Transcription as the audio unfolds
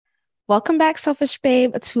Welcome back, Selfish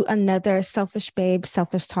Babe, to another Selfish Babe,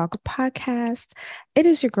 Selfish Talk podcast. It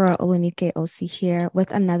is your girl, Olanike Osi, here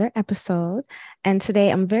with another episode. And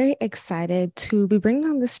today I'm very excited to be bringing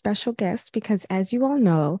on this special guest because, as you all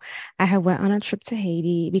know, I have went on a trip to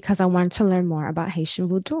Haiti because I wanted to learn more about Haitian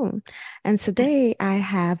Vodou. And today I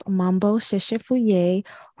have Manbo Cheche Fouye,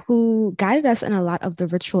 who guided us in a lot of the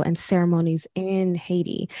ritual and ceremonies in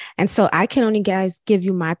Haiti. And so I can only give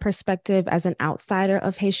you my perspective as an outsider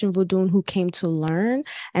of Haitian Vodou who came to learn.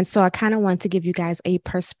 And so I kind of want to give you guys a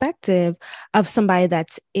perspective of somebody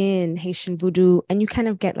that's in Haitian Vodou, and you kind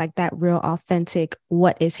of get like that real authentic,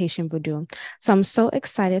 what is Haitian Vodou? So I'm so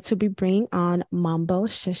excited to be bringing on Manbo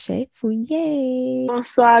Cheche Fouye.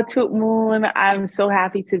 Bonsoir, tout le monde. I'm so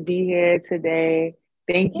happy to be here today.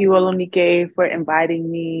 Thank you, Olonike, for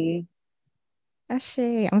inviting me. Ashe,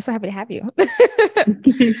 I'm so happy to have you.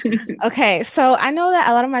 Okay, so I know that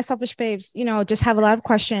a lot of my selfish babes, just have a lot of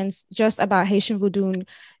questions just about Haitian Vodou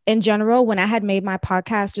in general. When I had made my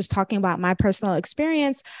podcast, just talking about my personal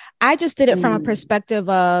experience, I just did it from a perspective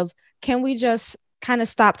of, can we just kind of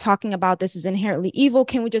stop talking about this is inherently evil?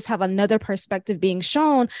 Can we just have another perspective being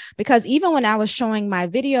shown? Because even when I was showing my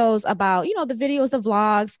videos about, the videos, the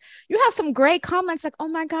vlogs, you have some great comments like, oh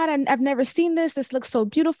my God, I've never seen this. This looks so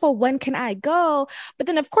beautiful. When can I go? But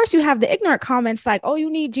then of course you have the ignorant comments like, oh,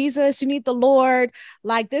 you need Jesus, you need the Lord,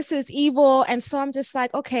 like this is evil. And so I'm just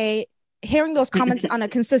like, okay, hearing those comments on a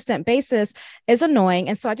consistent basis is annoying.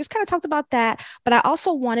 And so I just kind of talked about that. But I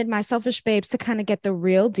also wanted my selfish babes to kind of get the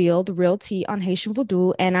real deal, the real tea on Haitian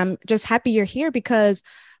Vodou. And I'm just happy you're here because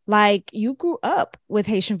you grew up with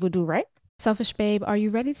Haitian Vodou, right? Selfish babe, are you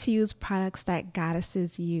ready to use products that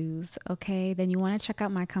goddesses use? Okay, then you want to check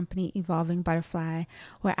out my company, Evolving Butterfly,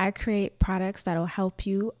 where I create products that will help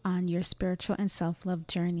you on your spiritual and self-love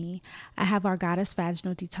journey. I have our Goddess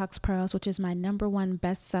Vaginal Detox Pearls, which is my #1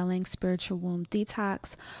 best-selling spiritual womb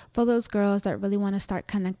detox for those girls that really want to start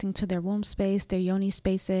connecting to their womb space, their yoni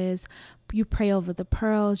spaces. You pray over the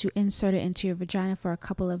pearls, you insert it into your vagina for a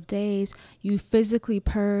couple of days. You physically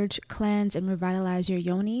purge, cleanse, and revitalize your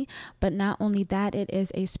yoni. But not only that, it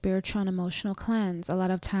is a spiritual and emotional cleanse. A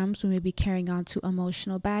lot of times we may be carrying on to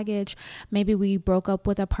emotional baggage. Maybe we broke up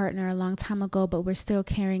with a partner a long time ago, but we're still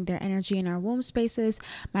carrying their energy in our womb spaces.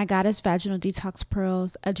 My Goddess Vaginal Detox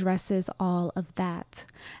Pearls addresses all of that.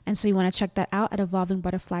 And so you want to check that out at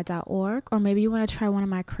evolvingbutterfly.org, or maybe you want to try one of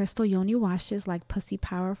my crystal yoni washes like Pussy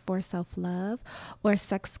Power for self-love, or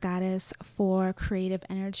Sex Goddess for creative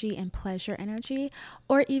energy and pleasure energy,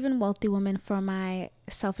 or even Wealthy Woman for my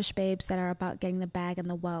selfish babes that are about getting the bag and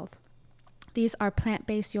the wealth. These are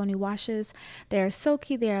plant-based yoni washes. They are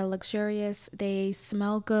silky, they are luxurious, they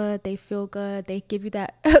smell good, they feel good, they give you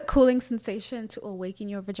that cooling sensation to awaken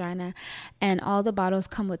your vagina. And all the bottles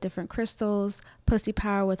come with different crystals: Pussy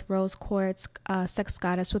Power with rose quartz, Sex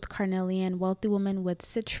Goddess with carnelian, Wealthy Woman with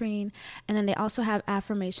citrine. And then they also have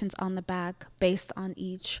affirmations on the back based on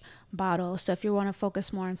each bottle. So if you want to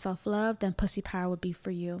focus more on self-love, then Pussy Power would be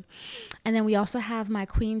for you. And then we also have my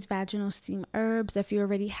Queen's Vaginal Steam Herbs. If you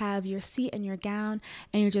already have your seat and your gown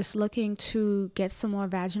and you're just looking to get some more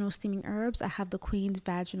vaginal steaming herbs, I have the Queen's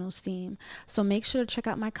Vaginal Steam. So make sure to check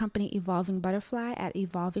out my company, Evolving Butterfly, at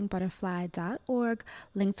evolvingbutterfly.org.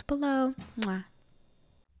 Links below. Mwah.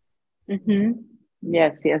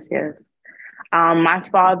 Yes. My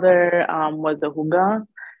father was a Huga.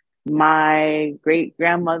 My great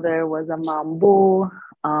grandmother was a Manbo,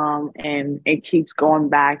 and it keeps going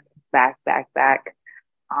back.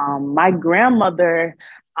 My grandmother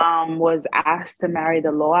was asked to marry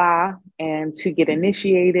the Loa and to get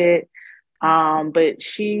initiated, but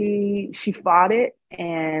she fought it,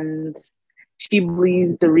 and she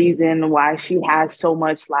believes the reason why she has so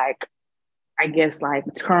much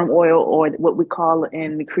turmoil, or what we call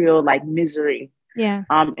in the Creole misery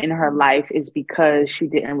in her life, is because she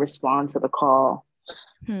didn't respond to the call.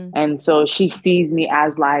 And so she sees me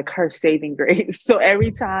as her saving grace. So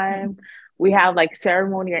every time we have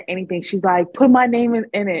ceremony or anything, she's like, put my name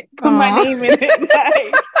in it. Put my name in it.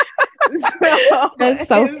 That's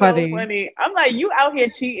so funny. I'm like, you out here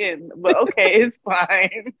cheating, but okay, it's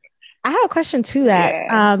fine. I have a question to that.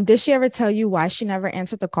 Yeah. Did she ever tell you why she never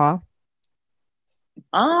answered the call?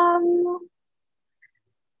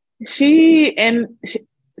 So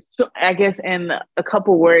I guess in a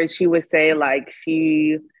couple words, she would say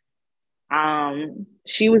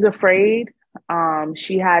she was afraid.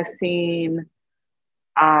 She has seen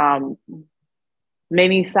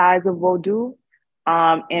many sides of Vodou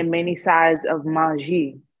and many sides of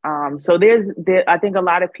magie. So I think a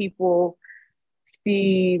lot of people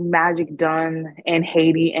see magic done in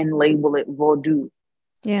Haiti and label it Vodou.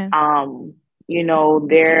 Yeah.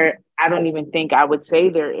 I don't even think I would say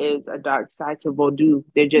there is a dark side to Vodou.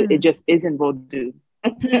 It just isn't Vodou.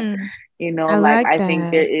 You know, I like like I think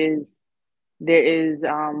that. there is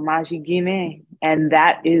Magie Guinée, and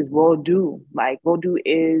that is Vodou. Like Vodou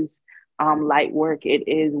is light work. It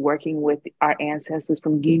is working with our ancestors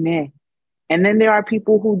from Guinea. And then there are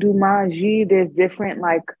people who do Magie. There's different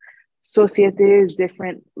like societies,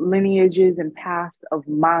 different lineages and paths of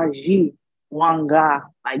Magie, Wanga,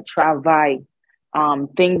 like travail,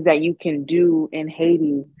 things that you can do in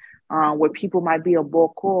Haiti, where people might be a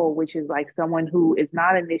boko, which is like someone who is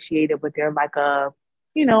not initiated, but they're like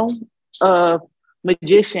you know, a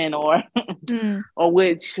magician or or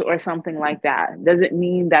witch or something like that. Doesn't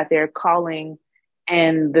mean that they're calling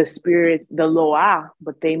and the spirits, the Loa,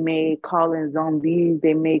 but they may call in zombies,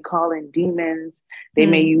 they may call in demons, they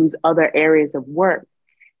may use other areas of work.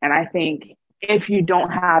 And I think if you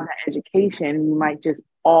don't have that education, you might just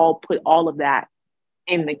all put all of that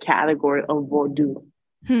in the category of Vodou.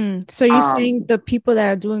 So you're saying the people that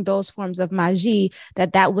are doing those forms of magie,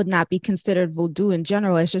 that would not be considered Vodou in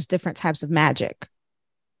general, it's just different types of magic.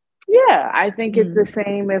 Yeah, I think it's the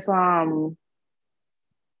same if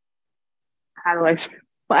how do I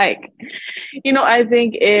like, you know, I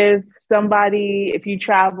think if you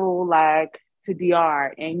travel like to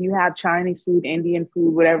DR and you have Chinese food, Indian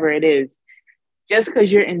food, whatever it is, just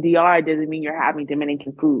because you're in DR doesn't mean you're having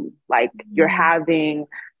Dominican food. Like you're having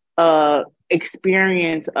a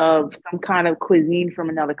experience of some kind of cuisine from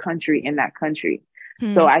another country in that country.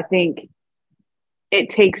 So I think it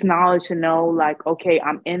takes knowledge to know like, okay,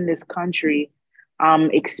 I'm in this country,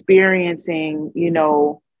 I'm experiencing, you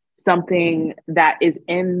know, something that is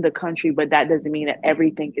in the country, but that doesn't mean that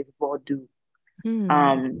everything is Vodou.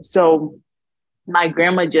 So my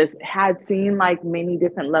grandma just had seen like many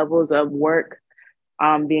different levels of work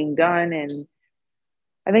being done. And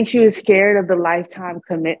I think she was scared of the lifetime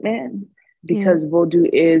commitment because Vodou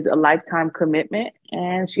is a lifetime commitment.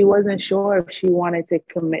 And she wasn't sure if she wanted to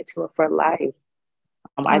commit to it for life.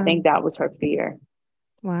 I think that was her fear.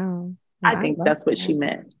 Wow. I think that's what she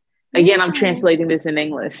meant. Again, I'm translating this in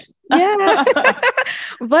English. Yeah.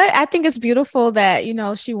 But I think it's beautiful that, you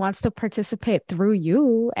know, she wants to participate through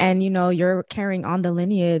you and, you know, you're carrying on the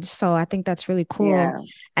lineage. So I think that's really cool. Yeah.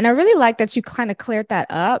 And I really like that you kind of cleared that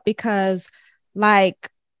up because like,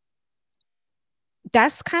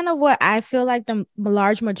 that's kind of what I feel like the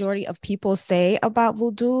large majority of people say about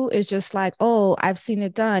Vodou is just like, oh, I've seen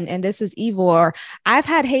it done and this is evil. Or I've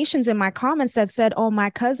had Haitians in my comments that said, oh, my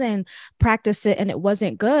cousin practiced it and it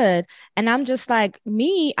wasn't good. And I'm just like,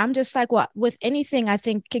 well, with anything, I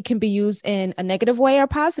think it can be used in a negative way or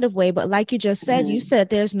positive way. But like you just said, you said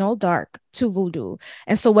there's no dark to Vodou.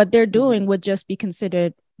 And so what they're doing would just be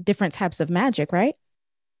considered different types of magic, right?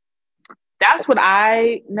 That's what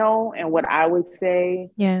I know and what I would say.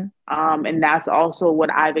 Yeah. And that's also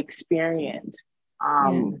what I've experienced.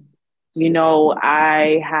 You know,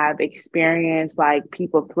 I have experienced like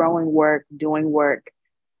people throwing work, doing work,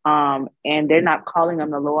 and they're not calling on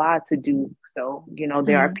the Loa to do so. You know,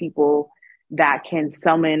 there are people that can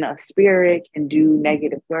summon a spirit and do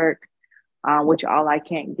negative work, which all I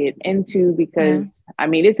can't get into because, I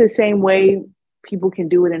mean, it's the same way people can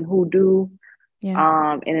do it in hoodoo.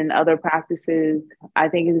 And in other practices, I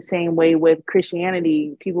think it's the same way with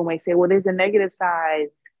Christianity. People may say, well, there's a negative side.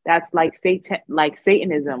 That's like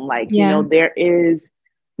Satanism. Like, you know, there is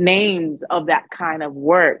names of that kind of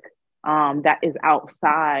work that is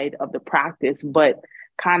outside of the practice, but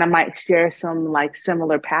kind of might share some like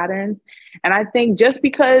similar patterns. And I think just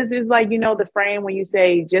because it's like, you know, the frame when you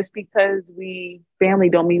say just because we family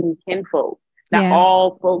don't mean we kinfolk. Not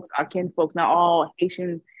all folks are kinfolks. Not all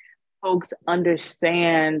Haitian folks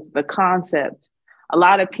understand the concept. A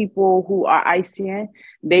lot of people who are Haitian,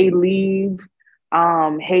 they leave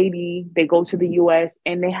Haiti, they go to the US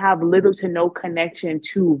and they have little to no connection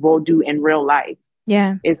to Vodou in real life.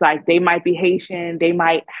 Yeah. It's like they might be Haitian, they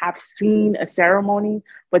might have seen a ceremony,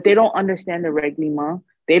 but they don't understand the reglement.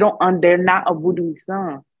 They're not a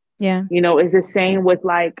voodooistan. Yeah. You know, it's the same with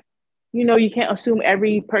like, you know, you can't assume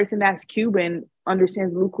every person that's Cuban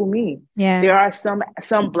understands Lukumi. Yeah. There are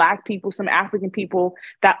some Black people, some African people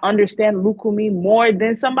that understand Lukumi more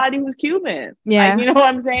than somebody who's Cuban. Yeah. Like, you know what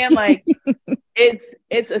I'm saying? Like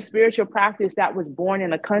it's a spiritual practice that was born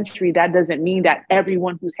in a country. That doesn't mean that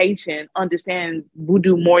everyone who's Haitian understands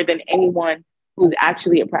voodoo more than anyone who's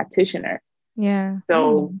actually a practitioner. Yeah.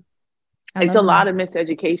 So it's a lot of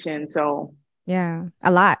miseducation. So yeah,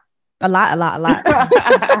 a lot. A lot.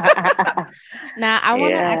 Now, I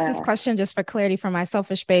want to ask this question just for clarity for my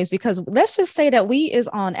selfish babes, because let's just say that we is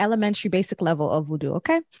on elementary basic level of voodoo.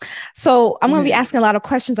 Okay. So I'm going to be asking a lot of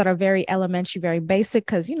questions that are very elementary, very basic,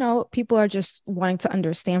 because, you know, people are just wanting to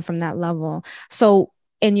understand from that level. So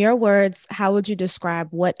in your words, how would you describe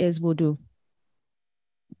what is voodoo?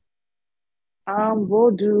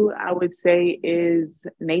 Vodou, I would say, is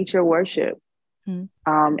nature worship.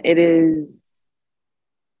 It is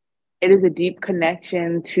a deep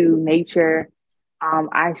connection to nature.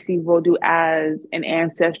 I see Vodou as an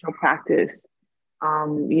ancestral practice.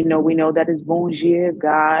 You know, we know that it's Bon Dieu,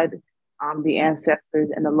 God, the ancestors,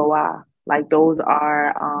 and the Loa. Like those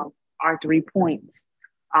are our 3 points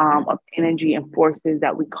of energy and forces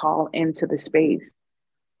that we call into the space.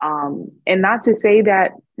 And not to say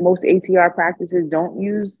that most ATR practices don't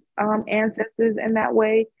use ancestors in that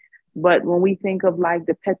way, but when we think of like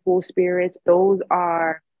the Petual spirits, those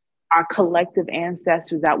are our collective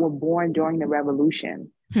ancestors that were born during the revolution.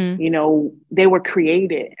 You know, they were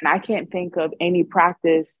created, and I can't think of any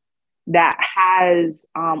practice that has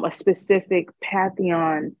a specific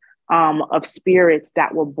pantheon of spirits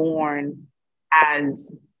that were born as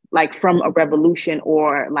like from a revolution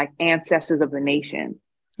or like ancestors of the nation.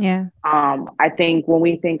 Yeah. I think when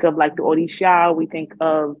we think of like the Orisha, we think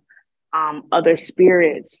of other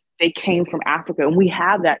spirits. They came from Africa, and we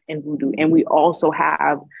have that in Voodoo. And we also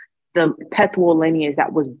have the Petual lineage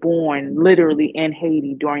that was born literally in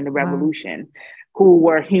Haiti during the revolution, who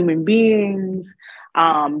were human beings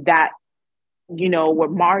that, you know, were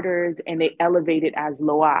martyrs, and they elevated as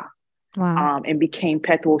Loa and became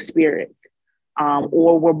Petual spirits.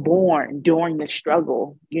 Or were born during the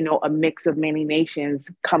struggle, you know, a mix of many nations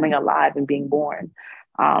coming alive and being born.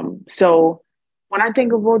 So when I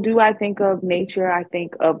think of Vodou, I think of nature, I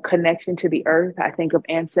think of connection to the earth, I think of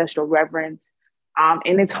ancestral reverence,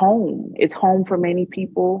 and it's home. It's home for many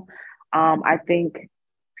people. I think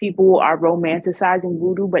people are romanticizing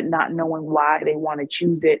Voodoo, but not knowing why they want to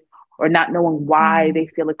choose it, or not knowing why they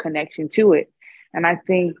feel a connection to it. And I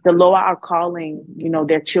think the Loa are calling, you know,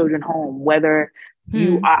 their children home, whether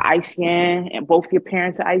you are Haitian and both your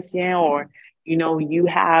parents are Haitian, or, you know, you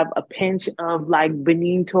have a pinch of like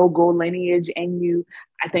Benin Togo lineage in you.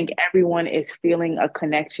 I think everyone is feeling a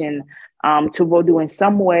connection to Vodou in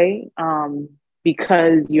some way,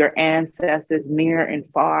 because your ancestors near and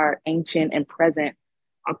far, ancient and present,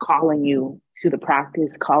 are calling you to the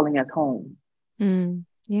practice, calling us home.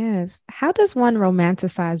 Yes. How does one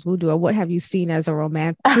romanticize voodoo, or what have you seen as a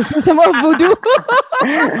romanticism of voodoo?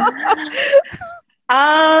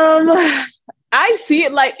 I see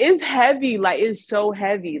it like it's heavy, like it's so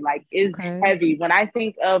heavy, like it's heavy. When I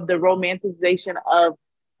think of the romanticization of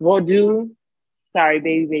Vodou, sorry,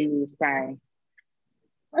 baby is crying.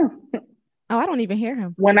 Oh, I don't even hear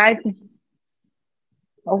him.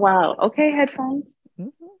 Oh wow, okay, headphones.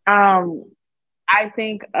 I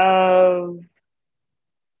think of.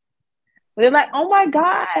 They're like, oh my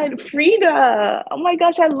God, Frida. Oh my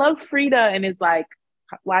gosh, I love Frida. And it's like,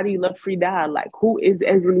 why do you love Frida? Like, who is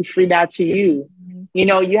really Frida to you? You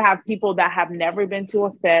know, you have people that have never been to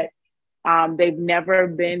a fete. They've never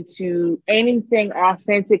been to anything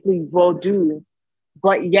authentically Vodou,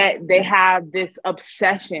 but yet they have this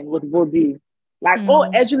obsession with Vodou. Like, oh,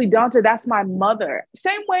 Edgerly Donta, that's my mother.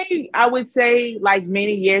 Same way I would say, like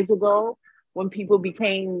many years ago, when people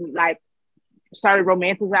became like, started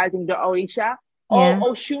romanticizing the Orisha.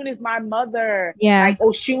 Oh, Oshun is my mother. Like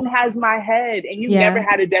Oshun has my head, and you never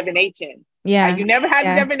had a divination. Like, you never had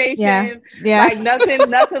a divination. Like nothing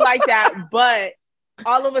like that. But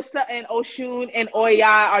all of a sudden, Oshun and Oya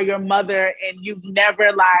are your mother, and you've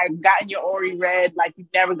never like gotten your Ori read. Like you've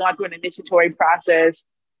never gone through an initiatory process.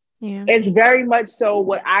 It's very much so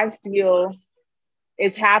what I feel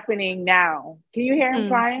is happening now. Can you hear him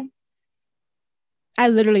crying? I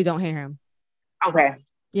literally don't hear him. Okay.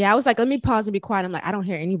 Yeah, I was like, let me pause and be quiet. I'm like, I don't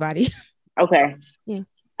hear anybody. Okay. Yeah.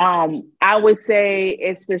 I would say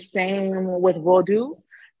it's the same with Vodou,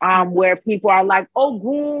 where people are like, oh,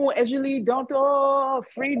 goon, Edgerly Donta,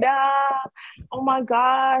 Frida. Oh my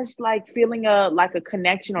gosh, like feeling a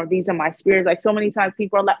connection, or these are my spirits. Like so many times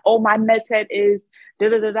people are like, oh, my metet is da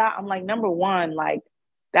da da da. I'm like, number one, like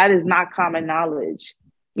that is not common knowledge.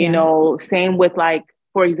 You know, same with like,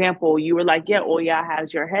 for example, you were like, yeah, Oya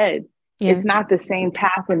has your head. It's not the same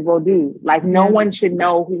path in Vodou. Like no one should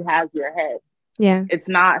know who has your head. It's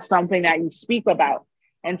not something that you speak about.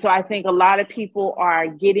 And so I think a lot of people are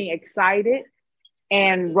getting excited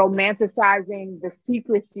and romanticizing the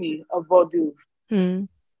secrecy of Vodou. I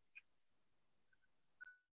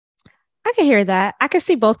can hear that. I can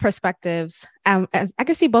see both perspectives. I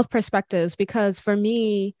can see both perspectives, because for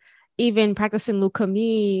me, even practicing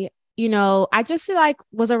Lukumi, you know, I just like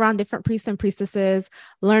was around different priests and priestesses,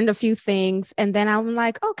 learned a few things. And then I'm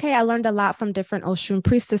like, okay, I learned a lot from different Oshun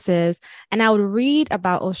priestesses. And I would read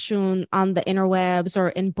about Oshun on the interwebs or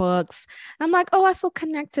in books. I'm like, oh, I feel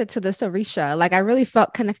connected to this Orisha. Like I really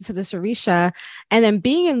felt connected to this Orisha. And then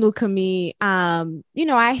being in Lukumi, you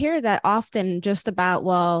know, I hear that often just about,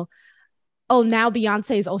 well, oh, now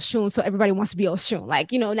Beyonce is Oshun, so everybody wants to be Oshun.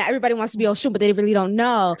 Like, you know, now everybody wants to be Oshun, but they really don't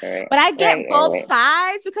know. Right, but I get both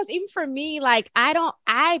sides, because even for me, like,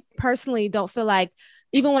 I personally don't feel like,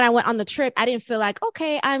 even when I went on the trip, I didn't feel like,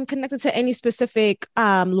 okay, I'm connected to any specific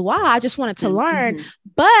Lua. I just wanted to learn.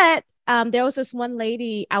 But there was this one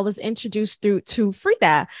lady I was introduced to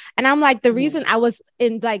Frida. And I'm like, the reason I was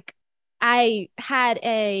in, like, I had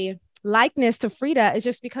a likeness to Frida is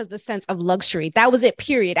just because the sense of luxury. That was it,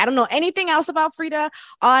 period. I don't know anything else about Frida.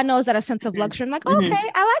 All I know is that a sense of luxury. I'm like, okay,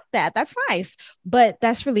 I like that. That's nice. But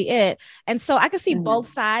that's really it. And so I can see both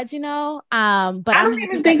sides, you know. But I don't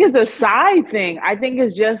even think it's a side thing. I think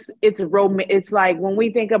it's just, it's like when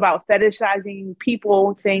we think about fetishizing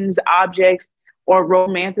people, things, objects, or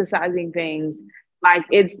romanticizing things, like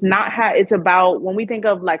it's not how it's about, when we think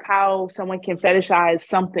of like how someone can fetishize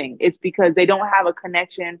something, it's because they don't have a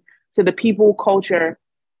connection to the people, culture,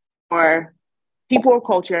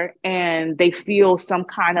 and they feel some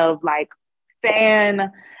kind of like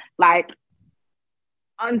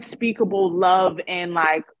unspeakable love and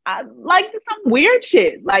like some weird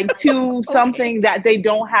shit, like to something that they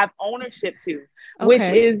don't have ownership to, which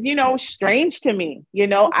is, you know, strange to me. You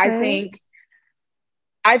know, I think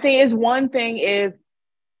it's one thing if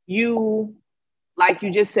you, like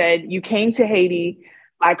you just said, you came to Haiti,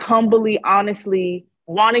 like humbly, honestly,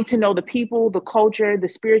 wanting to know the people, the culture, the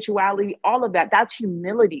spirituality, all of that. That's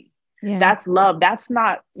humility. Yeah. That's love.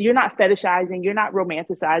 You're not fetishizing. You're not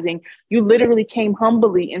romanticizing. You literally came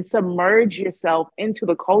humbly and submerged yourself into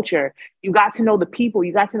the culture. You got to know the people.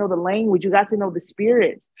 You got to know the language. You got to know the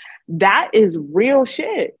spirits. That is real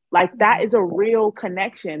shit. Like that is a real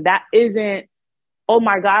connection. That isn't, oh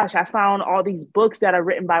my gosh, I found all these books that are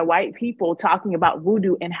written by white people talking about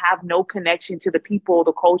voodoo and have no connection to the people,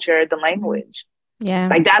 the culture, the language. Yeah.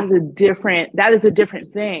 Like that is a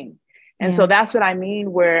different thing. And so that's what I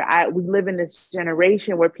mean, where we live in this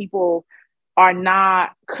generation where people are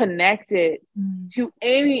not connected to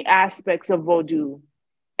any aspects of Vodou,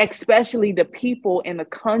 especially the people in the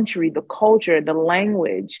country, the culture, the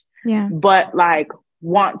language. Yeah. But like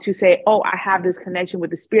want to say, oh, I have this connection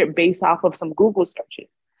with the spirit based off of some Google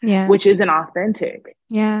searches, which isn't authentic.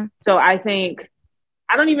 Yeah. So I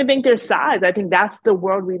don't even think there's sides. I think that's the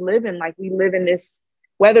world we live in. Like we live in this,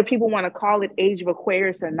 whether people want to call it age of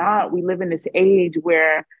Aquarius or not, we live in this age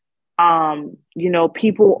where, you know,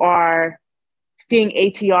 people are seeing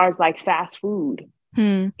ATRs like fast food,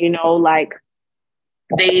 you know, like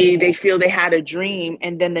they feel they had a dream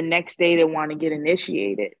and then the next day they want to get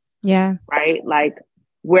initiated. Yeah. Right. Like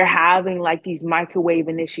we're having like these microwave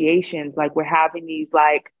initiations. Like we're having these,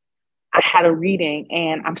 like, I had a reading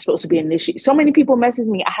and I'm supposed to be initiated. So many people message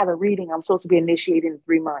me, I have a reading, I'm supposed to be initiated in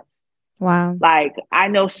 3 months. Wow. Like I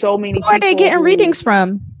know so many people. Who are they getting readings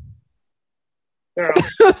from? Girl,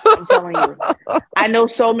 I'm telling you. I know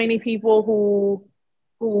so many people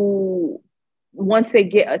who once they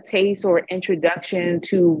get a taste or introduction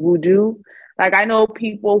to voodoo, like I know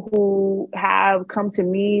people who have come to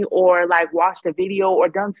me or like watched a video or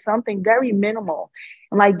done something very minimal.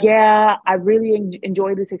 I'm like, yeah, I really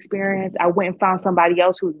enjoyed this experience. I went and found somebody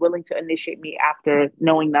else who was willing to initiate me after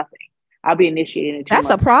knowing nothing. I'll be initiated in 2 months.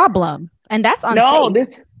 That's a problem. And that's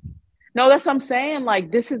unsafe. No, that's what I'm saying.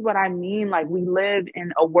 Like, this is what I mean. Like, we live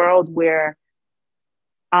in a world where,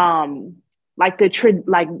 like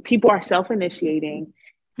people are self-initiating,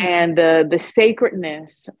 and the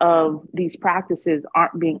sacredness of these practices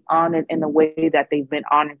aren't being honored in the way that they've been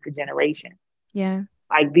honored for generations. Yeah.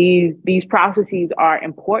 Like these processes are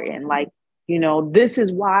important. Like, you know, this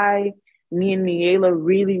is why me and Miela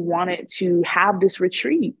really wanted to have this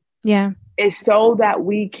retreat. Yeah. It's so that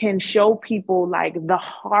we can show people like the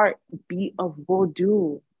heartbeat of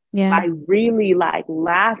Vodou. Yeah. Like really like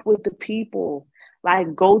laugh with the people,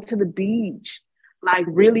 like go to the beach, like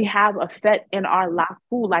really have a fete in our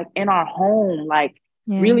lafu, like in our home, like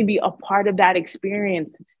really be a part of that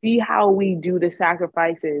experience. See how we do the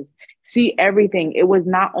sacrifices, see everything. It was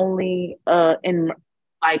not only in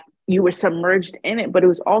like you were submerged in it, but it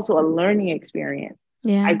was also a learning experience.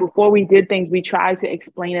 Yeah. Like before we did things, we tried to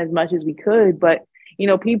explain as much as we could, but you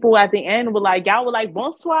know, people at the end were like, y'all were like,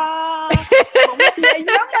 bonsoir. You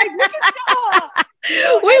know, like, look at y'all.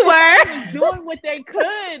 We were doing what they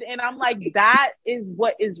could. And I'm like, that is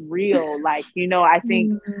what is real. Like, I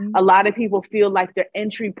think a lot of people feel like their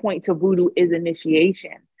entry point to voodoo is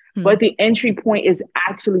initiation. But the entry point is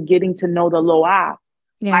actually getting to know the Loa.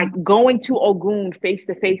 Yeah. Like going to Ogun face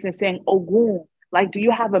to face and saying, Ogun, like, do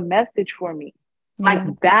you have a message for me? Yeah.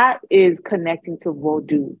 Like that is connecting to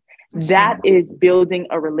Vodou. That is building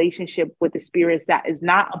a relationship with the spirits that is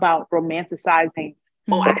not about romanticizing,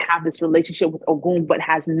 I have this relationship with Ogun, but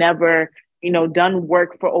has never, done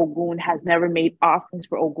work for Ogun, has never made offerings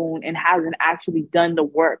for Ogun, and hasn't actually done the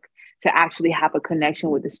work to actually have a connection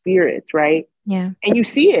with the spirits, right? Yeah. And you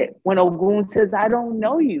see it when Ogun says, I don't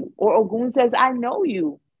know you, or Ogun says, I know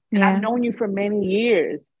you. And I've known you for many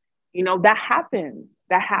years. That happens.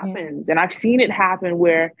 That happens. Yeah. And I've seen it happen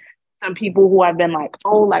where some people who have been like,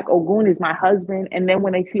 oh, like Ogun is my husband. And then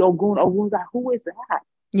when they see Ogun, Ogun's like, who is that?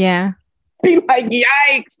 Yeah. Be like,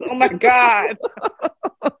 yikes. Oh my God.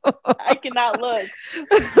 I cannot look.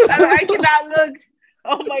 I cannot look.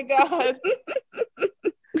 Oh my God.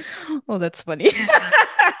 Oh, that's funny.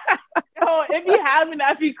 It'd be having,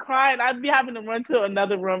 I'd be crying. I'd be having to run to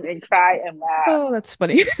another room and cry and laugh. Oh, that's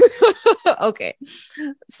funny. Okay.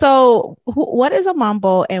 So what is a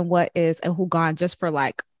Manbo and what is a Hugan, just for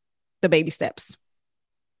like the baby steps?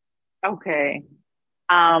 Okay.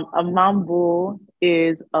 A Manbo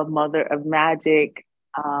is a mother of magic.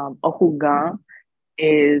 A Hugan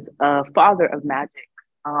is a father of magic.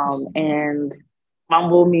 And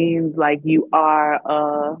Manbo means like you are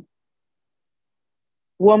a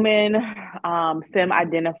woman, femme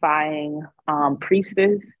identifying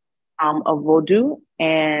priestess of Vodou,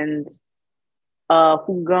 and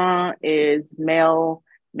Hugan is male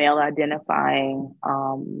identifying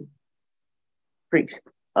priest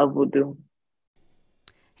of Vodou.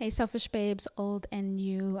 Hey, Selfish Babes, old and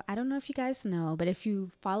new. I don't know if you guys know, but if you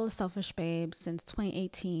follow Selfish Babes since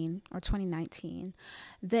 2018 or 2019,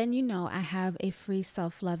 then you know I have a free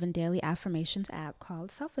self-love and daily affirmations app called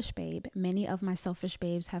Selfish Babe. Many of my Selfish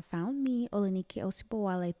Babes have found me, Olenike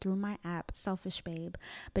Osibowale, through my app, Selfish Babe.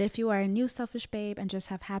 But if you are a new Selfish Babe and just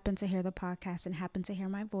have happened to hear the podcast and happened to hear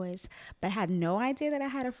my voice, but had no idea that I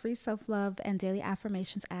had a free self-love and daily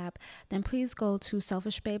affirmations app, then please go to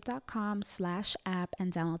selfishbabe.com/app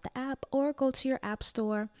and download the app, or go to your app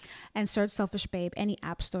store and search Selfish Babe, any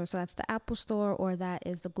app store. So that's the Apple Store or that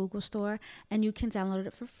is the Google Store, and you can download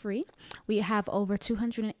it for free. We have over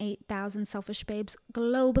 208,000 Selfish Babes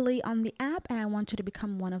globally on the app, and I want you to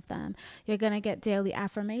become one of them. You're going to get daily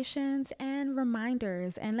affirmations and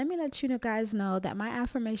reminders. And let me let you guys know that my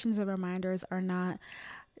affirmations and reminders are not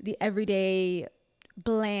the everyday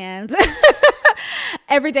bland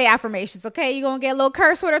everyday affirmations. Okay, you're gonna get a little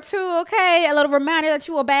curse word or two. Okay, a little reminder that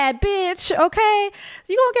you a bad bitch. Okay,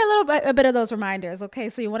 so you're gonna get a bit of those reminders. Okay,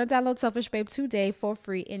 so you want to download Selfish Babe today for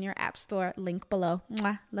free in your app store, link below.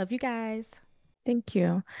 Mwah. Love you guys. Thank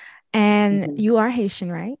you. And you are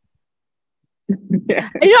Haitian, right? Yeah.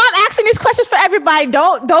 I'm asking these questions for everybody.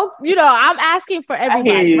 Don't I'm asking for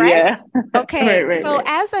everybody, right? Yeah. Okay. Right, so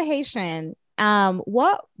as a Haitian,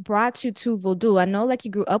 what brought you to Vodou? I know like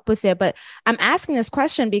you grew up with it, but I'm asking this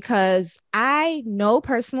question because I know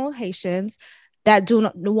personal Haitians that do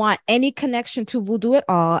not want any connection to Vodou at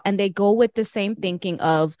all, and they go with the same thinking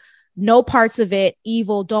of no parts of it,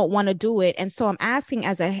 evil, don't want to do it. And so I'm asking,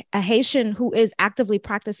 as a Haitian who is actively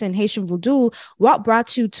practicing Haitian Vodou, what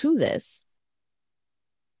brought you to this?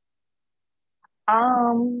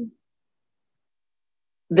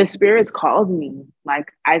 The spirits called me.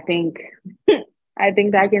 Like, I think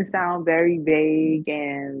that can sound very vague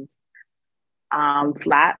and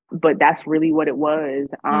flat, but that's really what it was.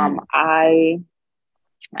 I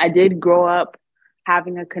did grow up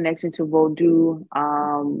having a connection to Vodou.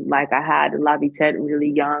 Like I had La Vitette really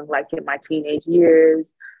young, like in my teenage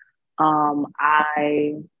years.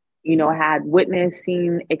 I, had witnessed,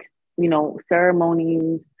 seen,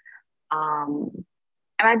 ceremonies.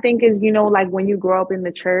 And I think is, like when you grow up in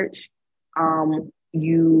the church,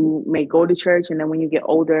 you may go to church, and then when you get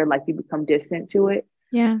older, like you become distant to it.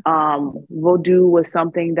 Yeah. Vodou was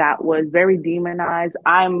something that was very demonized.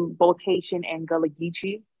 I'm both Haitian and Gullah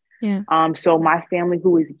Geechee. Yeah. So my family,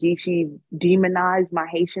 who is Geechee, demonized my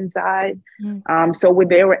Haitian side. So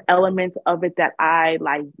there were elements of it that I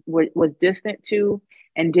was distant to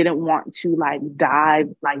and didn't want to dive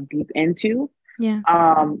deep into. Yeah.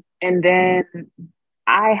 And then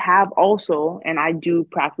I have also, and I do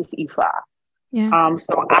practice Ifa. Yeah.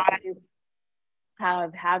 So I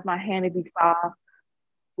have had my hand in Ifa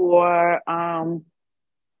for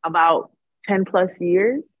about 10 plus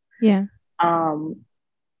years. Yeah.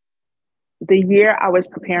 the year I was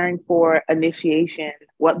preparing for initiation,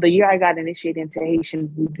 the year I got initiated into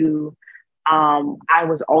Haitian Voodoo, I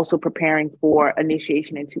was also preparing for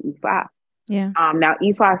initiation into Ifa. Yeah. Now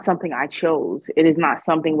Ifa is something I chose. It is not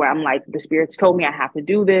something where I'm like, the spirits told me I have to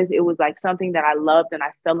do this. It was like something that I loved, and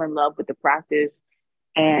I fell in love with the practice,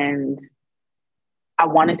 and I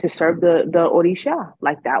wanted to serve the Orisha.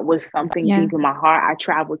 Like, that was something deep in my heart. I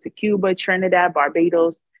traveled to Cuba, Trinidad,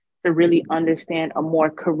 Barbados to really understand a more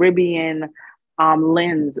Caribbean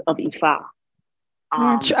lens of Ifa.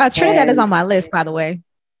 Trinidad is on my list, by the way.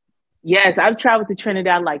 Yes, I've traveled to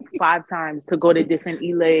Trinidad like 5 times to go to different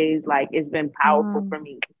ilays. Like, it's been powerful for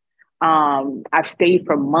me. I've stayed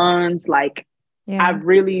for months. Like, I've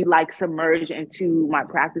really like submerged into my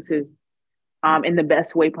practices in the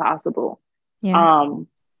best way possible.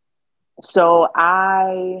 So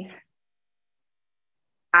I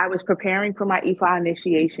was preparing for my Ifa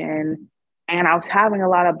initiation, and I was having a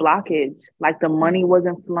lot of blockage. Like, the money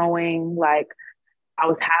wasn't flowing. Like, I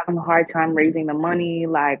was having a hard time raising the money.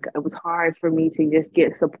 Like, it was hard for me to just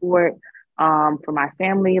get support for my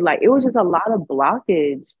family. Like, it was just a lot of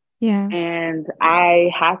blockage. Yeah. And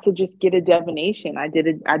I had to just get a divination. I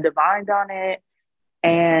divined on it,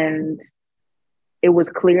 and it was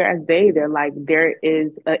clear as day. They're like, there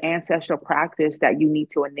is an ancestral practice that you need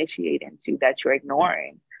to initiate into that you're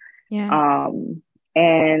ignoring. Yeah.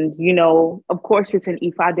 And, you know, of course, it's an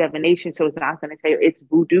Ifa divination, so it's not going to say it's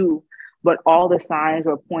voodoo, but all the signs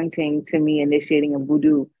were pointing to me initiating a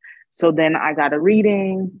voodoo. So then I got a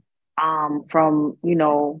reading from, you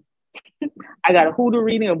know, I got a hoodoo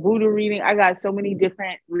reading, a voodoo reading. I got so many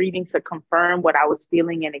different readings to confirm what I was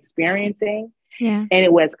feeling and experiencing. Yeah. And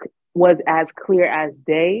it was as clear as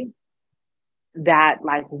day that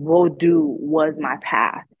like Vodou was my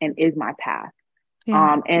path and is my path.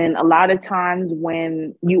 Yeah. And a lot of times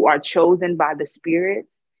when you are chosen by the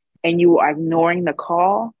spirits and you are ignoring the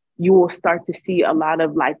call, you will start to see a lot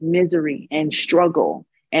of like misery and struggle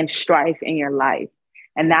and strife in your life.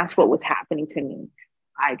 And that's what was happening to me.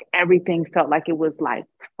 Like, everything felt like it was like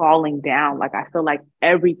falling down. Like, I feel like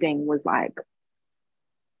everything was like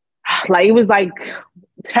it was like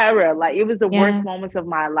terror. Like, it was the worst moments of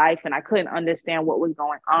my life, and I couldn't understand what was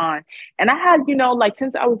going on. And I had, you know, like,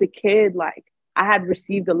 since I was a kid, like, I had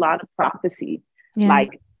received a lot of prophecy.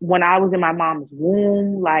 Like, when I was in my mom's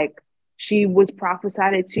womb, like, she was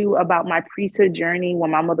prophesied to about my priesthood journey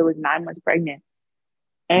when my mother was 9 months pregnant.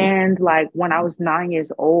 And like, when I was 9 years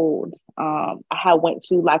old, I had went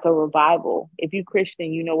to like a revival. If you're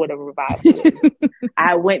Christian, you know what a revival is.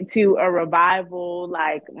 I went to a revival.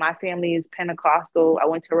 Like, my family is Pentecostal. I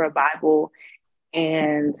went to a revival,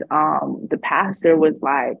 and the pastor was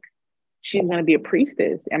like, she's going to be a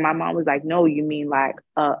priestess. And my mom was like, no, you mean like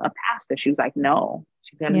a pastor? She was like, no,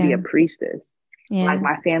 she's going to be a priestess. Like,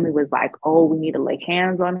 my family was like, oh, we need to lay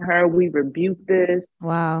hands on her. We rebuke this.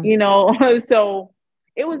 Wow. You know, so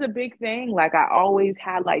it was a big thing. Like, I always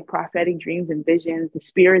had like prophetic dreams and visions. The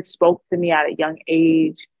spirit spoke to me at a young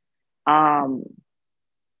age. I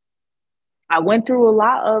went through a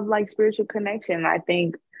lot of like spiritual connection. I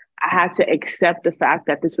think I had to accept the fact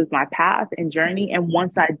that this was my path and journey. And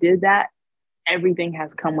once I did that, everything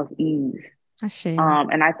has come with ease.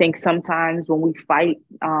 And I think sometimes when we fight,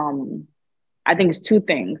 I think it's 2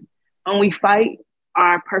 things. When we fight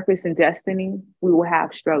our purpose and destiny, we will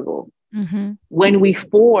have struggle. Mm-hmm. When we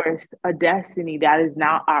force a destiny that is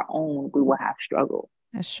not our own, we will have struggle.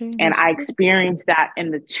 That's true. And I experienced that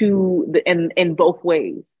in both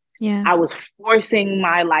ways. Yeah. I was forcing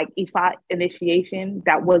my like Ifa initiation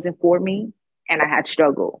that wasn't for me, and I had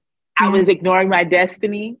struggle. I was ignoring my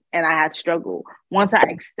destiny, and I had struggle. Once I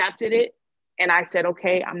accepted it and I said,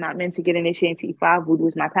 okay, I'm not meant to get initiated into Ifa, voodoo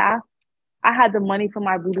is my path, I had the money for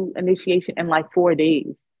my voodoo initiation in like 4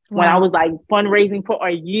 days. Wow. When I was like fundraising for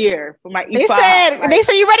a year for my Ifa. They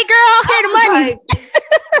said, you ready, girl? Here the money. Like,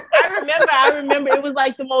 I remember it was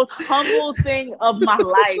like the most humble thing of my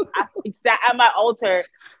life. I sat at my altar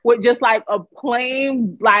with just like a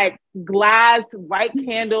plain like glass white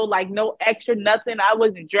candle, like no extra nothing. I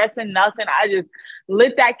wasn't dressing nothing. I just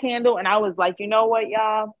lit that candle, and I was like, you know what,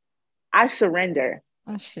 y'all? I surrender.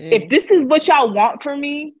 Oh, shit. If this is what y'all want from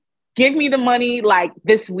me, give me the money like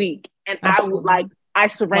this week. And I would like, I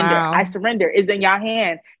surrender. Wow. I surrender. It's in your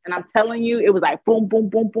hand. And I'm telling you, it was like boom, boom,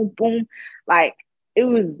 boom, boom, boom. Like, it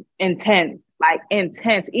was intense, like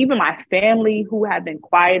intense. Even my family, who had been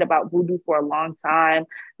quiet about voodoo for a long time,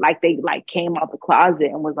 like they like came out the closet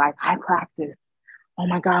and was like, I practice. Oh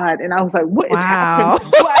my God. And I was like, what is happening?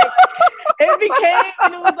 Like, it became,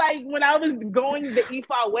 and it was like, when I was going the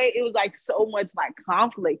Ifa way, it was like so much like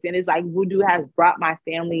conflict. And it's like voodoo has brought my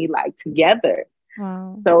family like together.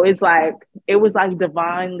 Wow. So it's like, it was like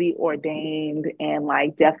divinely ordained and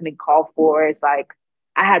like definitely called for. It's like,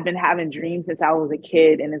 I had been having dreams since I was a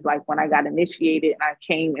kid. And it's like when I got initiated and I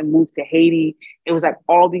came and moved to Haiti, it was like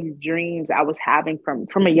all these dreams I was having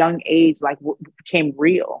from a young age, like became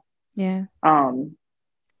real. Yeah.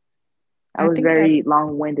 I was very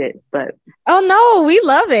long-winded, but oh no, we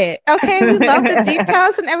love it. Okay, we love the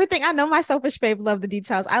details and everything. I know my selfish babe love the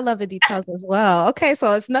details. I love the details as well. Okay,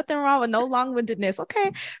 so it's nothing wrong with no long-windedness.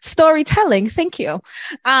 Okay, storytelling. Thank you.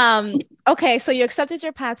 Okay, so you accepted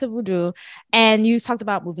your path to Vodou, and you talked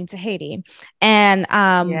about moving to Haiti. And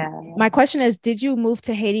my question is, did you move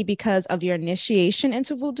to Haiti because of your initiation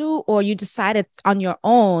into Vodou, or you decided on your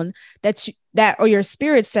own that or your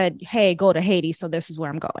spirit said, "Hey, go to Haiti, so this is where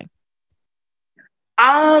I'm going"?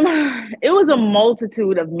 It was a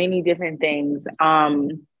multitude of many different things. I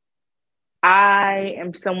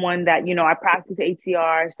am someone that, I practice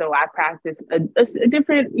ATR. So I practice a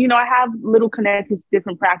different, I have little connections to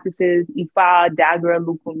different practices, Ifa, Dagra,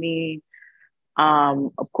 Lukumi,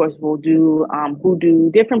 of course, Vodou, Hoodoo,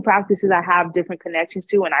 different practices I have different connections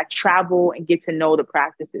to, and I travel and get to know the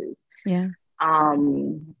practices. Yeah.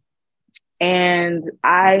 And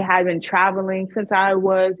I had been traveling since I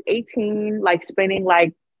was 18, like spending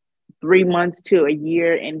like 3 months to a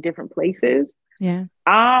year in different places. Yeah.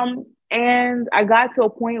 And I got to a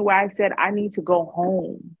point where I said, I need to go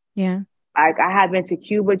home. Yeah. Like I had been to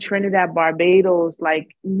Cuba, Trinidad, Barbados,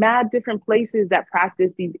 like mad different places that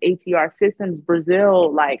practice these ATR systems,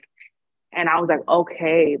 Brazil, like, and I was like,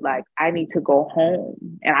 okay, like I need to go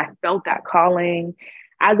home. And I felt that calling.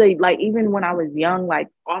 Like even when I was young, like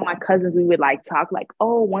all my cousins, we would like talk like,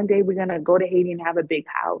 oh, one day we're gonna go to Haiti and have a big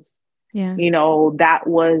house. Yeah. That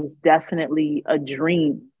was definitely a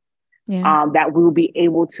dream. Yeah. That we will be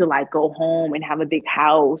able to like go home and have a big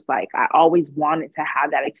house. Like I always wanted to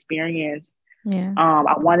have that experience. Yeah.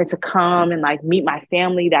 I wanted to come and like meet my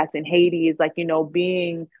family that's in Haiti. Is like,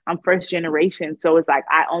 I'm first generation. So it's like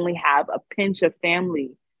I only have a pinch of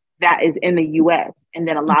family that is in the US. And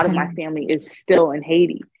then a lot of my family is still in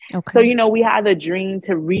Haiti. Okay. So, we had a dream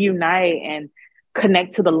to reunite and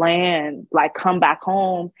connect to the land, like come back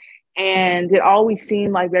home. And it always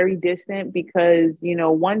seemed like very distant because,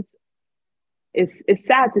 once it's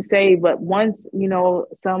sad to say, but once,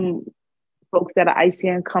 some folks that are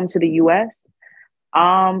Haitian come to the US,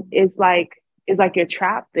 it's like you're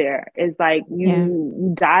trapped there. It's like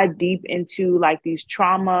you dive deep into like these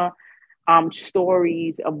trauma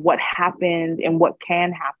stories of what happened and what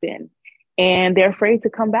can happen. And they're afraid to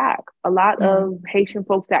come back. A lot of Haitian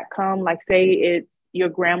folks that come, like say it's your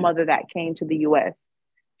grandmother that came to the US.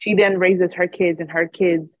 She then raises her kids and her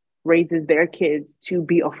kids raises their kids to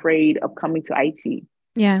be afraid of coming to IT.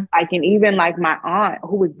 Yeah. Like, and even like my aunt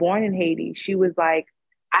who was born in Haiti, she was like,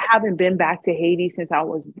 I haven't been back to Haiti since I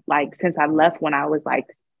left when I was like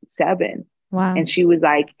 7. Wow. And she was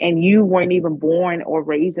like, and you weren't even born or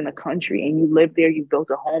raised in a country and you lived there, you built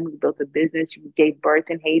a home, you built a business, you gave birth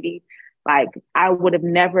in Haiti. Like I would have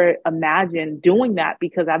never imagined doing that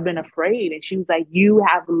because I've been afraid. And she was like, you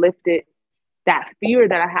have lifted that fear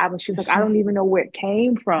that I have. And she's like, I don't even know where it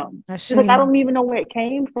came from. She's like, I don't even know where it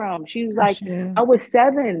came from. She's like, I was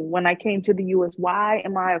 7 when I came to the US. Why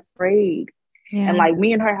am I afraid? Yeah. And like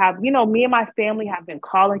me and her have, me and my family have been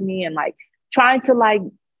calling me and like trying to like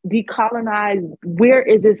decolonize where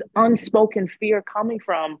is this unspoken fear coming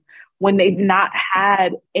from when they've not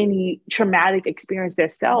had any traumatic experience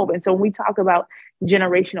themselves. And so when we talk about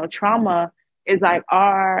generational trauma, it's like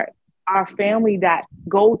our family that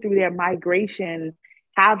go through their migration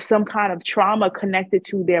have some kind of trauma connected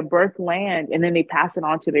to their birth land, and then they pass it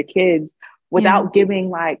on to their kids without giving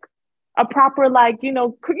like a proper, like,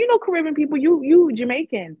 Caribbean people, you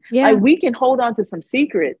Jamaican, like we can hold on to some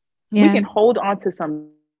secrets. We can hold on to some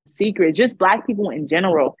secrets, just Black people in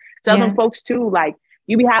general. Southern folks too, like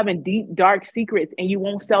you be having deep, dark secrets and you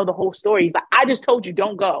won't sell the whole story. But I just told you,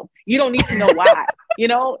 don't go. You don't need to know why.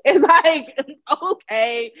 It's like,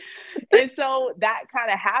 okay. And so that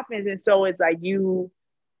kind of happens. And so it's like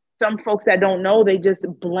some folks that don't know, they just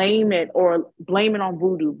blame it on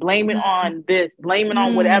voodoo, blame it on this, blame it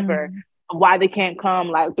on whatever, why they can't come,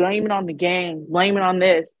 like blame it on the gang, blame it on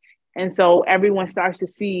this. And so everyone starts to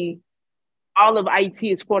see all of IT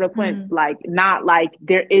is Port-au-Prince, like not like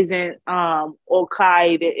there isn't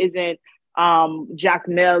Okai, there isn't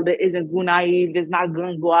Jacmel, there isn't Gunaïv, there's not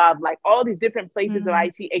Gunguav, like all these different places of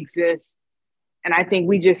IT exist. And I think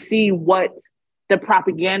we just see what the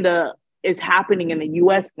propaganda is happening in the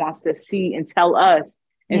US wants to see and tell us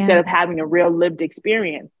instead of having a real lived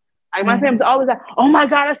experience. Like my family's always like, oh my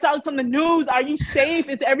God, I saw this on the news. Are you safe?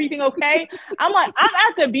 Is everything okay? I'm like, I'm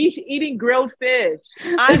at the beach eating grilled fish.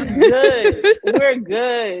 I'm good. We're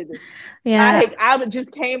good. Yeah. Like I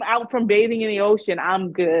just came out from bathing in the ocean.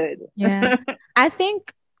 I'm good. Yeah. I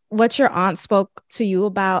think what your aunt spoke to you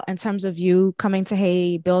about in terms of you coming to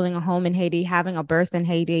Haiti, building a home in Haiti, having a birth in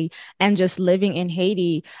Haiti, and just living in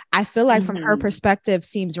Haiti, I feel like from her perspective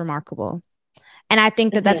seems remarkable. And I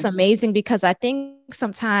think that that's amazing, because I think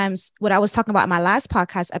sometimes what I was talking about in my last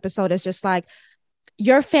podcast episode is just like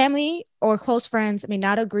your family or close friends may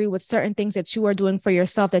not agree with certain things that you are doing for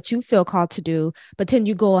yourself that you feel called to do, but then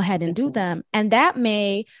you go ahead and do them. And that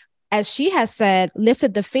may, as she has said,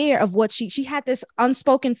 lifted the fear of what she had this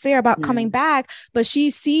unspoken fear about coming back, but she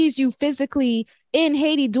sees you physically in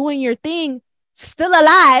Haiti doing your thing, still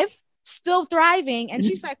alive, still thriving. And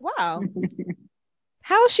she's like, wow,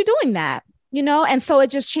 how is she doing that? You know, and so it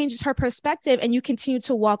just changes her perspective, and you continue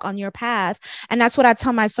to walk on your path. And that's what I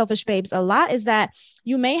tell my selfish babes a lot, is that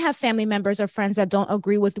you may have family members or friends that don't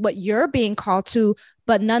agree with what you're being called to,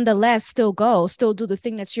 but nonetheless still do the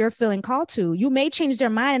thing that you're feeling called to. You may change their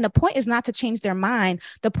mind, and the point is not to change their mind.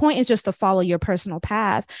 The point is just to follow your personal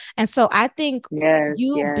path. And so I think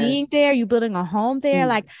being there, you building a home there,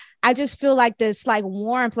 like I just feel like this like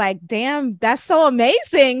warmth, like, damn, that's so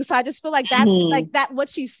amazing. So I just feel like that's like that, what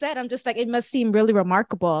she said, I'm just like, it must seem really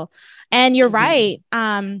remarkable. And you're right.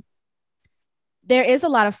 There is a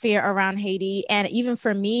lot of fear around Haiti. And even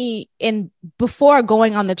for me, before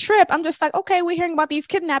going on the trip, I'm just like, okay, we're hearing about these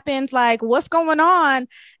kidnappings, like what's going on?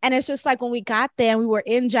 And it's just like, when we got there and we were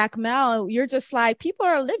in Jacmel, you're just like, people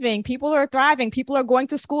are living, people are thriving, people are going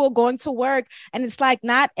to school, going to work. And it's like,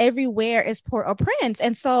 not everywhere is Port-au-Prince.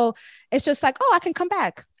 And so it's just like, oh, I can come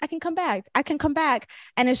back.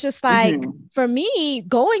 And it's just like, for me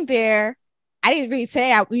going there, I didn't really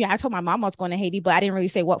say, I told my mom I was going to Haiti, but I didn't really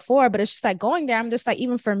say what for. But it's just like going there, I'm just like,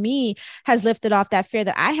 even for me, has lifted off that fear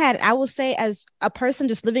that I had. I will say, as a person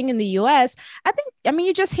just living in the US,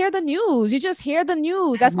 you just hear the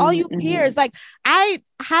news. That's all you hear is like, I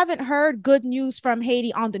haven't heard good news from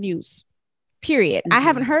Haiti on the news. Period. I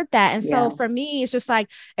haven't heard that. And so for me, it's just like,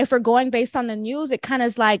 if we're going based on the news, it kind of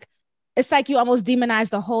is like, it's like you almost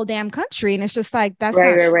demonize the whole damn country. And it's just like, that's not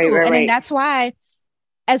true. And then that's why,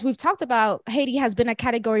 as we've talked about, Haiti has been a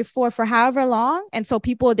category 4 for however long. And so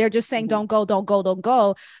people, they're just saying, don't go.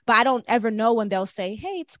 But I don't ever know when they'll say,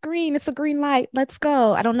 hey, it's green. It's a green light. Let's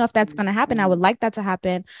go. I don't know if that's going to happen. I would like that to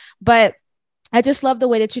happen. But I just love the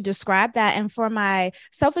way that you described that. And for my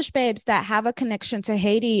selfish babes that have a connection to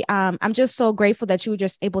Haiti, I'm just so grateful that you were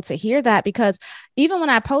just able to hear that, because even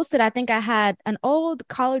when I posted, I think I had an old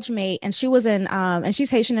college mate, and she was and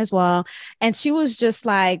she's Haitian as well. And she was just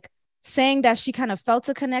like, saying that she kind of felt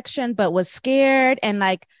a connection, but was scared. And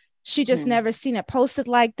like, she just never seen it posted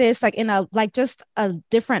like this, like in a, like just a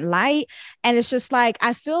different light. And it's just like,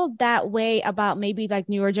 I feel that way about maybe like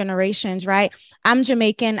newer generations, right? I'm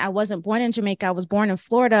Jamaican. I wasn't born in Jamaica. I was born in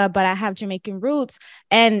Florida, but I have Jamaican roots.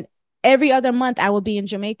 And every other month I would be in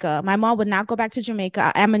Jamaica. My mom would not go back to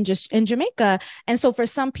Jamaica. I'm in Jamaica. And so for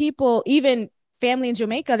some people, even family in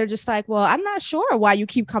Jamaica, they're just like, well, I'm not sure why you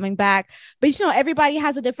keep coming back. But, everybody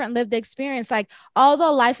has a different lived experience. Like,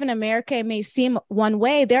 although life in America may seem one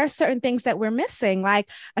way, there are certain things that we're missing, like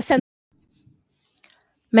a sense.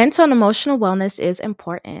 Mental and emotional wellness is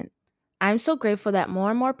important. I'm so grateful that more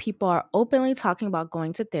and more people are openly talking about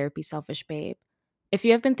going to therapy, selfish babe. If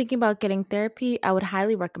you have been thinking about getting therapy, I would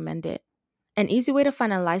highly recommend it. An easy way to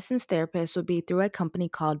find a licensed therapist would be through a company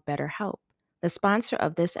called BetterHelp, the sponsor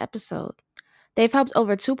of this episode. They've helped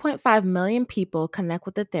over 2.5 million people connect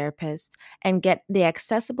with a therapist and get the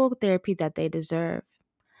accessible therapy that they deserve.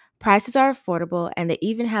 Prices are affordable, and they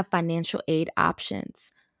even have financial aid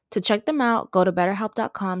options. To check them out, go to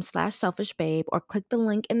betterhelp.com/selfishbabe or click the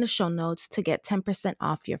link in the show notes to get 10%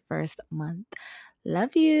 off your first month.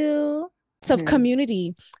 Love you. Of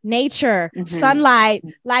community, nature, sunlight,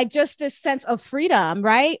 like just this sense of freedom,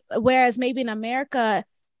 right? Whereas maybe in America,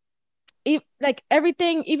 like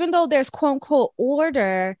everything, even though there's quote unquote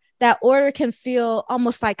order, that order can feel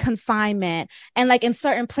almost like confinement. And like in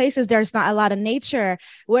certain places, there's not a lot of nature,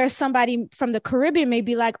 where somebody from the Caribbean may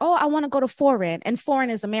be like, oh, I want to go to foreign, and foreign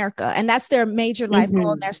is America. And that's their major life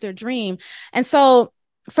goal. And that's their dream. And so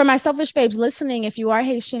for my selfish babes listening, if you are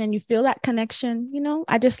Haitian and you feel that connection,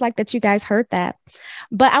 I just like that you guys heard that.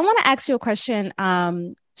 But I want to ask you a question, Cheche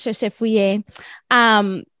Fouye.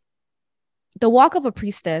 The walk of a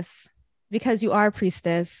priestess, because you are a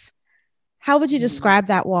priestess, How would you describe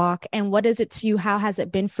that walk, and what is it to you? How has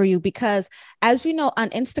it been for you? Because as we know on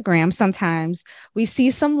Instagram, sometimes we see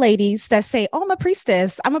some ladies that say, oh, I'm a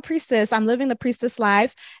priestess. I'm living the priestess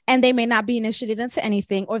life. And they may not be initiated into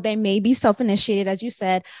anything, or they may be self-initiated, as you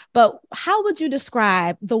said. But how would you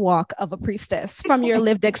describe the walk of a priestess from your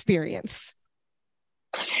lived experience?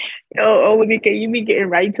 Oh, Monica, you be getting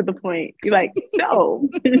right to the point. You're like, so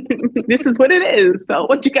this is what it is. So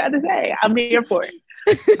what you got to say? I'm here for it.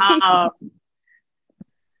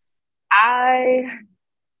 I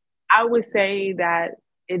would say that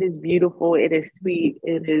it is beautiful. It is sweet.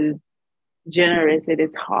 It is generous. It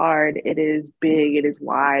is hard. It is big. It is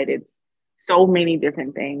wide. It's so many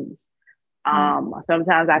different things.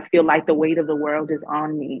 Sometimes I feel like the weight of the world is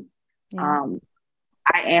on me.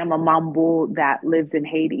 I am a Manbo that lives in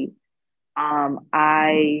Haiti.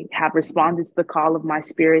 I have responded to the call of my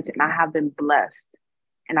spirit, and I have been blessed,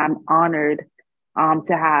 and I'm honored to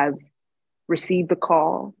have received the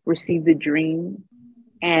call, received the dream,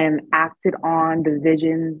 and acted on the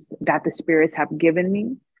visions that the spirits have given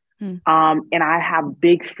me. And I have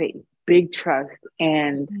big faith, big trust,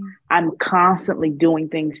 and I'm constantly doing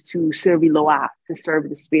things to serve Eloah, to serve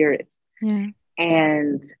the spirits.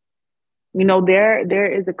 And you know, there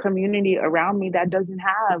is a community around me that doesn't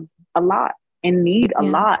have a lot and need a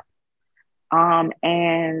lot.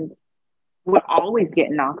 And we're always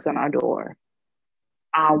getting knocks on our door.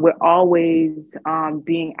 We're always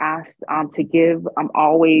being asked to give. I'm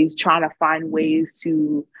always trying to find ways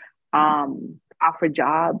to offer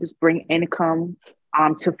jobs, bring income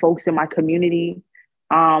to folks in my community.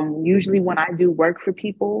 Usually when I do work for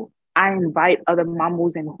people, I invite other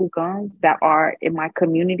Mambos and Hugans that are in my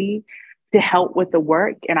community to help with the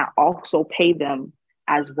work. And I also pay them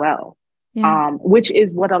as well, which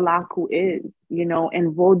is what Alaku is. You know,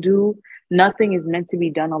 in Vodou, nothing is meant to be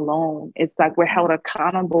done alone. It's like we're held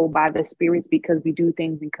accountable by the spirits because we do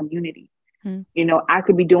things in community. You know, I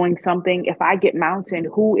could be doing something. If I get mounted,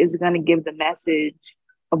 who is going to give the message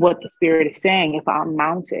of what the spirit is saying if I'm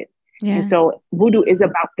mounted? And so Vodou is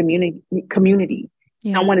about community.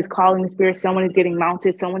 Someone is calling the spirit, someone is getting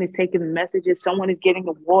mounted, someone is taking the messages, someone is getting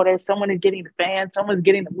the water, someone is getting the fan, someone's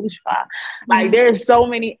getting the mushfa. Like there are so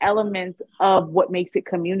many elements of what makes it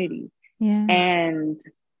community. And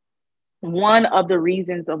one of the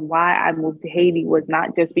reasons of why I moved to Haiti was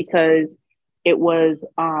not just because it was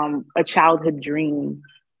a childhood dream.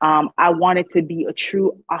 I wanted to be a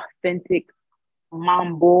true, authentic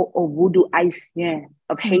Manbo or Vodou Haitian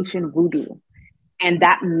of Haitian Vodou. And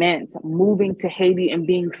that meant moving to Haiti and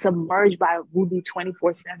being submerged by Vodou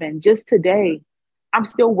 24/7. Just today, I'm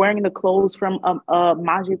still wearing the clothes from a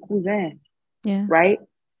Magic Cousin, right?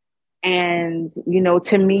 And, you know,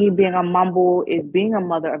 to me, being a Manbo is being a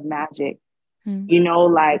mother of magic. You know,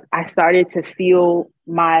 like I started to feel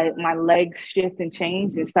my legs shift and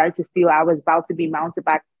change, and started to feel I was about to be mounted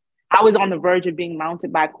by, I was on the verge of being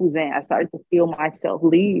mounted by Cousin. I started to feel myself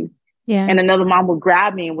leave. And another mom would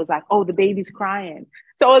grab me and was like, oh, the baby's crying.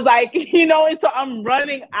 So it was like, you know, and so I'm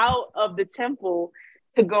running out of the temple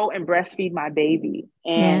to go and breastfeed my baby.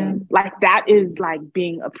 And like, that is like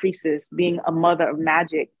being a priestess, being a mother of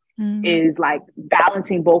magic is like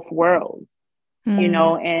balancing both worlds, you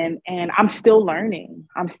know, and I'm still learning.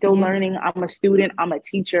 I'm still learning. I'm a student. I'm a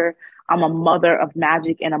teacher. I'm a mother of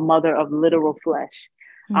magic and a mother of literal flesh.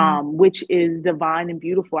 Which is divine and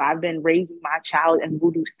beautiful. I've been raising my child in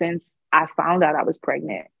Vodou since I found out I was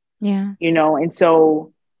pregnant. You know, and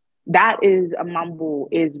so that is a Manbo,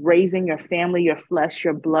 is raising your family, your flesh,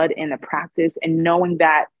 your blood in a practice, and knowing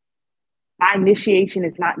that my initiation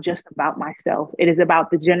is not just about myself. It is about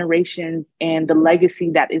the generations and the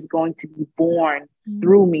legacy that is going to be born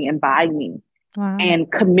through me and by me. And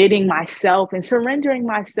committing myself and surrendering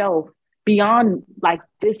myself beyond like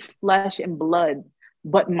this flesh and blood,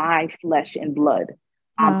 but my flesh and blood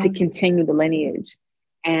to continue the lineage.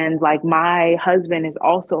 And like my husband is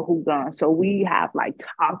also Hugan. So we have like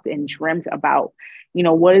talked and dreamt about, you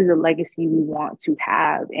know, what is the legacy we want to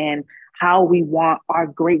have and how we want our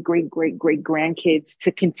great grandkids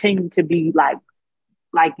to continue to be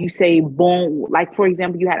like you say, bon, like for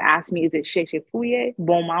example, you had asked me, is it Cheche Fouye,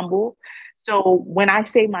 bon Manbo? So when I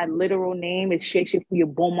say my literal name is Cheche Fouye,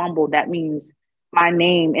 bon Manbo, that means my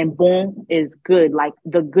name, and bon is good, like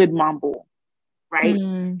the good Manbo, right?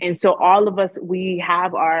 And so all of us, we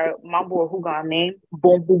have our Manbo or Hugan name,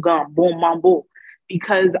 bon Hugan, bon Manbo,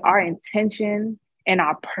 because our intention and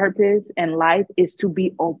our purpose in life is to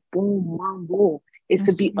be a bon Manbo, is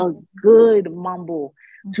to be a good Manbo,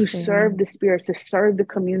 to serve the spirit, to serve the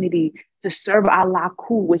community, to serve our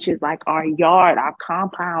laku, which is like our yard, our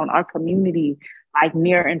compound, our community, like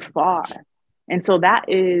near and far. And so that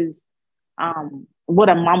is what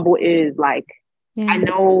a Manbo is. Like,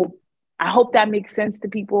 I hope that makes sense to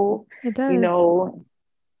people. It does. You know,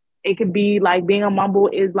 it could be like being a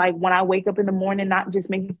Manbo is like when I wake up in the morning, not just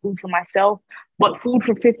making food for myself, but food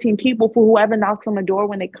for 15 people, for whoever knocks on the door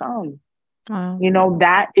when they come. Wow. You know,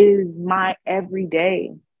 that is my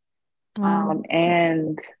everyday. Wow.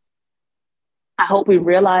 And I hope we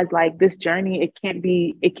realize like this journey, it can't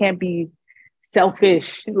be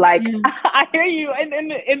selfish. Like I hear you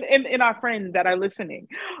in our friends that are listening,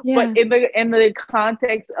 but in the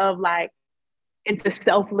context of like, it's a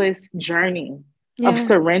selfless journey of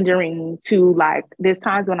surrendering to, like, there's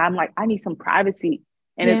times when I'm like, I need some privacy.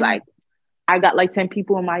 And it's like, I got like 10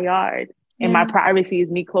 people in my yard and my privacy is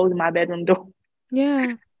me closing my bedroom door.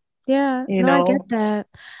 Yeah. You know?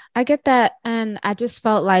 I get that. And I just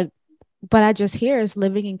felt like, but I just hear is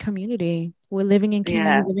living in community. We're living in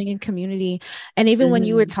community, living in community. And even when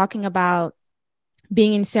you were talking about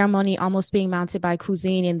being in ceremony, almost being mounted by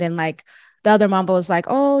cuisine, and then like the other Manbo is like,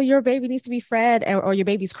 oh, your baby needs to be fed, or your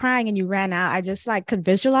baby's crying and you ran out. I just like could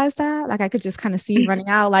visualize that. Like I could just kind of see you running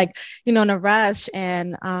out, like, you know, in a rush.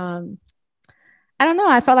 And I don't know.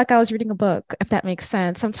 I felt like I was reading a book, if that makes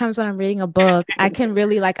sense. Sometimes when I'm reading a book, I can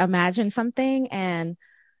really like imagine something. And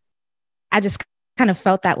I just kind of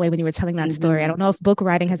felt that way when you were telling that story. I don't know if book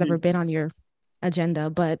writing has ever been on your agenda,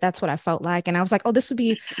 but that's what I felt like. And I was like, oh, this would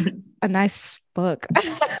be a nice book.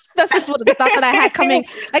 That's just what the thought that I had coming.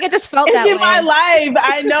 Like, it just felt that way. It's my life.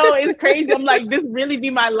 I know, it's crazy. I'm like, this really be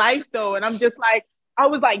my life though. And I'm just like, I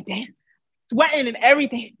was like, damn, sweating and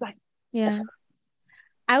everything. It's like,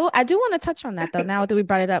 I do want to touch on that though, now that we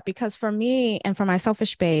brought it up, because for me and for my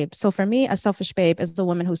selfish babe, so for me, a selfish babe is the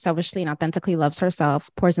woman who selfishly and authentically loves herself,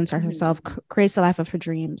 pours into herself, creates the life of her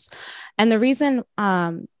dreams. And the reason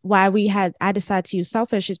why I decided to use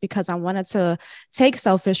selfish is because I wanted to take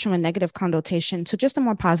selfish from a negative connotation to just a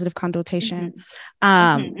more positive connotation.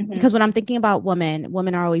 Because when I'm thinking about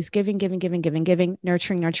women are always giving,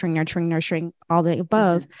 nurturing, all the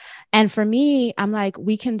above. And for me, I'm like,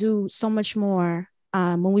 we can do so much more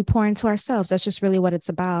when we pour into ourselves. That's just really what it's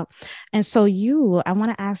about. And so I want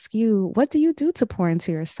to ask you, what do you do to pour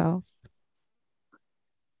into yourself?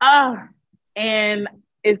 And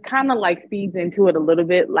it kind of like feeds into it a little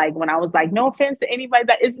bit. Like when I was like, no offense to anybody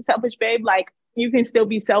that isn't selfish, babe, like you can still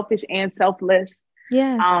be selfish and selfless.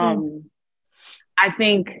 Yes. I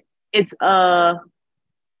think it's a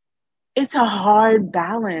hard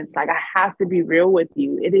balance. Like I have to be real with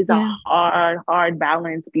you. It is a hard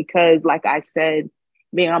balance because, like I said,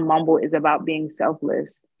 being a Manbo is about being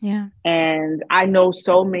selfless. Yeah. And I know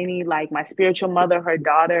so many, like my spiritual mother, her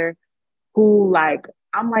daughter, who like,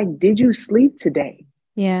 I'm like, did you sleep today?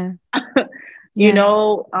 Yeah. You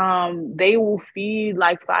know, they will feed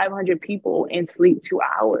like 500 people and sleep 2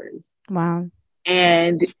 hours. Wow.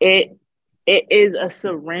 And it is a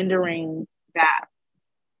surrendering that,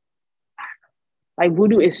 like,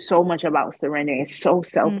 Vodou is so much about surrendering. It's so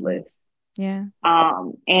selfless. Yeah.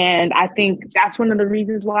 And I think that's one of the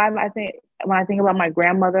reasons why I think when I think about my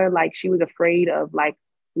grandmother, like she was afraid of like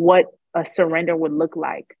what a surrender would look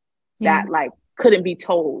like, that like couldn't be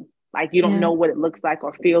told. Like you don't know what it looks like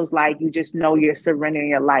or feels like. You just know you're surrendering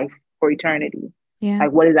your life for eternity. Yeah.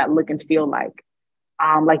 Like what does that look and feel like?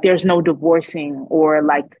 Like there's no divorcing or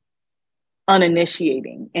like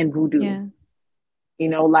uninitiating in Vodou. Yeah. You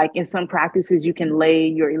know, like in some practices, you can lay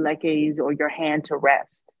your ilekes or your hand to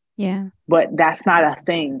rest. Yeah. But that's not a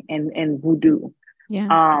thing in Vodou.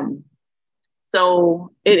 Yeah.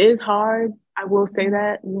 So it is hard. I will say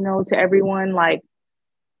that, you know, to everyone, like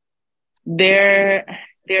there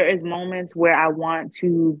is moments where I want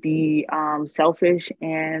to be selfish,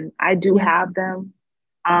 and I do have them.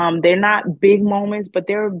 They're not big moments, but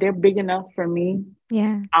they're big enough for me.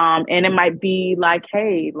 Yeah. And it might be like,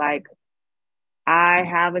 hey, like I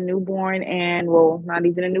have a newborn, and well, not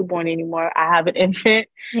even a newborn anymore. I have an infant.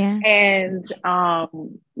 Yeah. And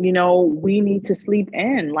you know, we need to sleep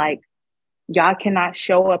in. Like y'all cannot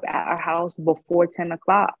show up at our house before 10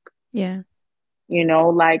 o'clock. Yeah. You know,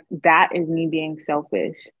 like that is me being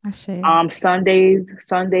selfish. I see. Sundays,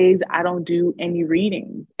 I don't do any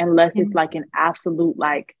readings unless it's like an absolute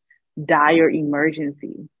like dire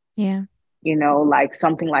emergency. Yeah. You know, like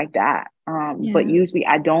something like that. But usually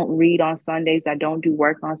I don't read on Sundays. I don't do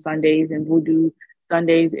work on Sundays. And Vodou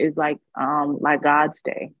Sundays is like God's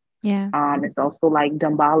day. Yeah. It's also like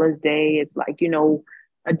Dambala's day. It's like, you know,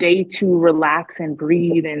 a day to relax and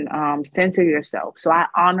breathe and center yourself. So I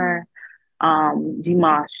honor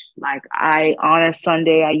Dimash. Like I honor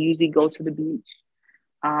Sunday. I usually go to the beach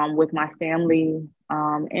with my family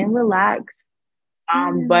and relax.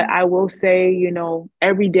 But I will say, you know,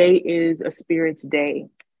 every day is a spirit's day.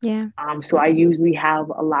 Yeah. So I usually have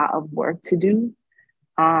a lot of work to do.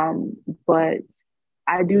 But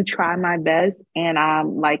I do try my best, and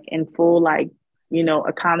I'm like in full, like,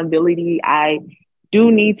 accountability. I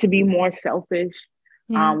do need to be more selfish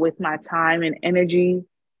with my time and energy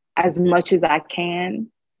as much as I can.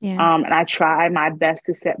 Yeah. And I try my best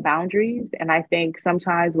to set boundaries. And I think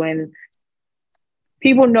sometimes when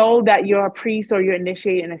people know that you're a priest or you're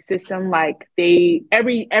initiating a system, like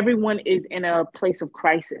everyone is in a place of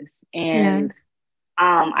crisis. And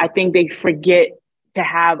I think they forget to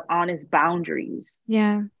have honest boundaries.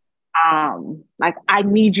 Yeah. Like, I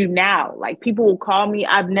need you now. Like, people will call me.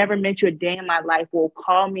 I've never met you a day in my life. Will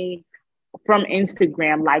call me from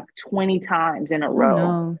Instagram like 20 times in a row.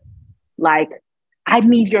 No. Like, I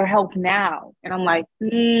need your help now. And I'm like,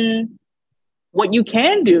 what you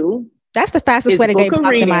can do. That's the fastest way to get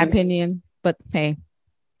blocked, in my opinion. But hey,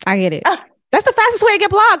 I get it. That's the fastest way to get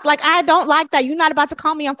blocked. Like, I don't like that. You're not about to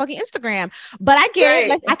call me on fucking Instagram. But I get it.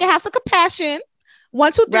 Like, I can have some compassion.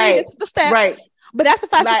 1, 2, 3, this is the steps. Right. But that's the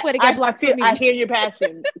fastest way to get blocked for me. I hear your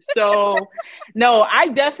passion. So, no, I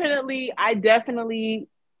definitely,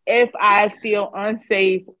 if I feel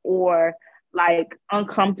unsafe or like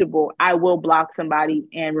uncomfortable, I will block somebody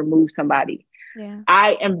and remove somebody. Yeah.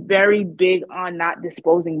 I am very big on not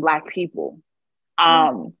disposing Black people.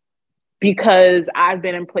 Because I've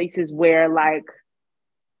been in places where like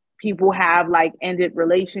people have like ended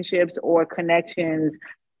relationships or connections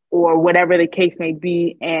or whatever the case may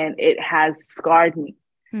be, and it has scarred me.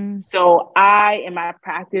 So I, in my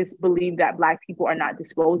practice, believe that Black people are not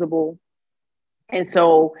disposable. And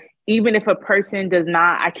so even if a person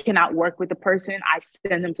I cannot work with the person, I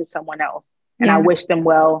send them to someone else. And I wish them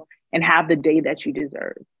well and have the day that you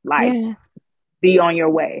deserve. Like, be on your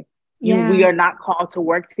way. We are not called to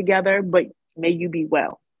work together, but may you be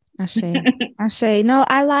well. Ashe. No,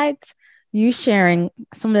 I liked you sharing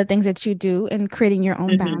some of the things that you do and creating your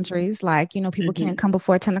own boundaries. Like, people can't come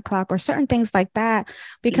before 10 o'clock or certain things like that,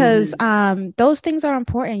 because those things are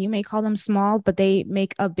important. You may call them small, but they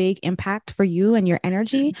make a big impact for you and your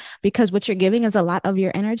energy, because what you're giving is a lot of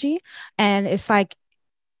your energy. And it's like,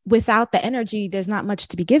 without the energy, there's not much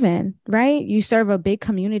to be given, right? You serve a big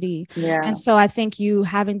community. And so I think you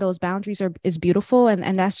having those boundaries is beautiful.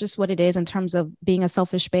 And that's just what it is in terms of being a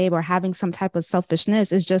selfish babe or having some type of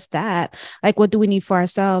selfishness, is just that, like, what do we need for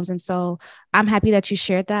ourselves? And so I'm happy that you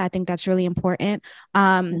shared that. I think that's really important.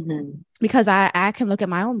 Because I can look at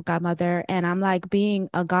my own godmother and I'm like, being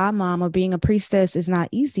a godmom or being a priestess is not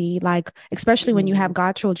easy. Like, especially when you have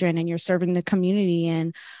godchildren and you're serving the community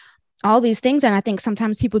and all these things. And I think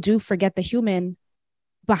sometimes people do forget the human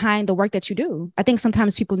behind the work that you do. I think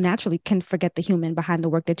sometimes people naturally can forget the human behind the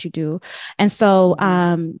work that you do. And so,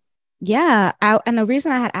 and the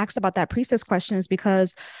reason I had asked about that priestess question is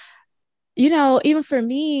because, even for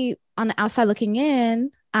me on the outside looking in,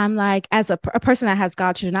 I'm like, as a person that has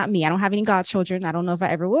godchildren, not me, I don't have any godchildren. I don't know if I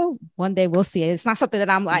ever will. One day we'll see it. It's not something that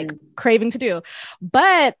I'm like craving to do,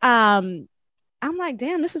 but, I'm like,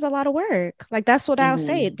 damn, this is a lot of work. Like, that's what I'll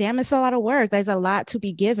say. Damn, it's a lot of work. There's a lot to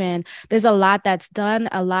be given. There's a lot that's done,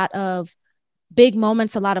 a lot of big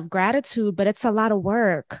moments, a lot of gratitude, but it's a lot of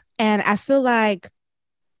work. And I feel like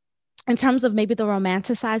in terms of maybe the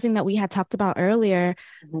romanticizing that we had talked about earlier,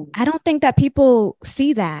 I don't think that people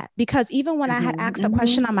see that, because even when I had asked a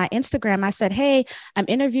question on my Instagram, I said, hey, I'm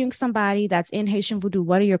interviewing somebody that's in Haitian Vodou.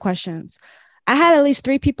 What are your questions? I had at least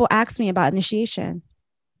 3 people ask me about initiation.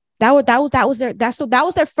 That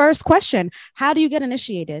was their first question. How do you get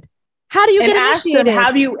initiated? How do you get initiated?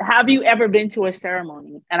 Them, have you ever been to a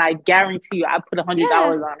ceremony? And I guarantee you, I put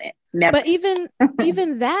 $100 on it. Never. But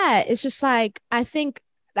even that, it's just like, I think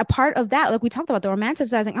a part of that, like we talked about the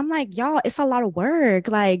romanticizing, I'm like, y'all, it's a lot of work.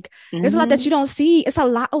 Like, there's a lot that you don't see. It's a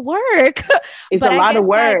lot of work. It's a lot of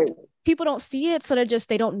work. Like, people don't see it, so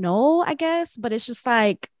they don't know, I guess. But it's just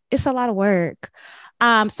like, it's a lot of work. So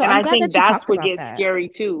and I think that's what gets scary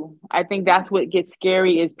too. I think that's what gets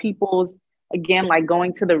scary is people's, again, like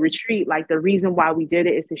going to the retreat. Like, the reason why we did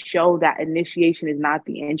it is to show that initiation is not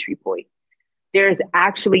the entry point. There's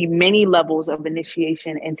actually many levels of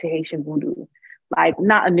initiation into Haitian Vodou. Like,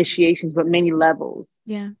 not initiations, but many levels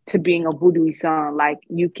to being a Vodouisan. Like,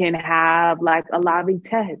 you can have like a lavi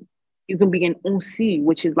ted. You can be an unsi,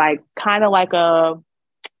 which is like kind of like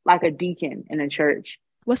a deacon in a church.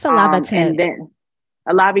 What's a lavi ted? And then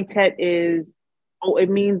a lavi ted is, it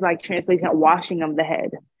means like translation, washing of the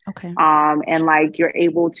head. Okay. And like you're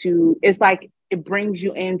able to, it's like it brings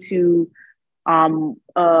you into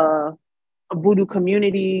a Vodou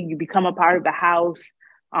community. You become a part of the house.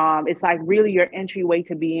 It's like really your entryway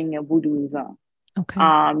to being a Vodouisan. Okay.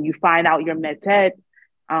 You find out your metet.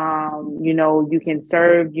 You know, you can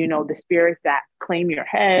serve, you know, the spirits that claim your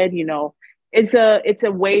head. You know, it's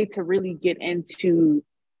a way to really get into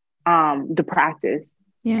the practice.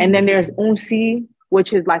 Yeah. And then there's unsi,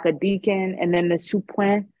 which is like a deacon, and then the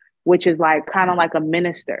supwen, which is like kind of like a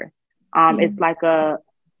minister. It's like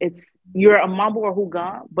you're a Manbo or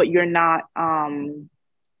Hugan, but you're not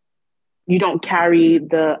you don't carry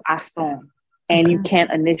the ason, and you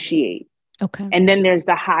can't initiate. Okay. And then there's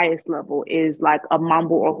the highest level is like a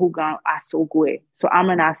Manbo or Hugan asogwe. So I'm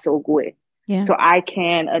an asogwe. Yeah. So I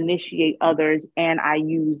can initiate others, and I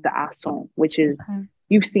use the ason, which is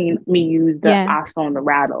you've seen me use the ason, the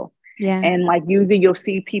rattle. Yeah. And like usually you'll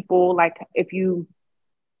see people like if you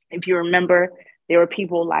remember, there were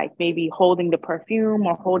people like maybe holding the perfume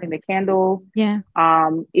or holding the candle. Yeah.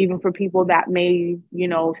 Even for people that may, you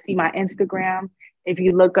know, see my Instagram, if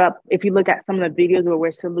you look at some of the videos where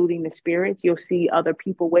we're saluting the spirits, you'll see other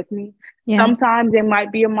people with me. Yeah. Sometimes it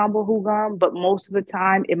might be a Manbo Hugan, but most of the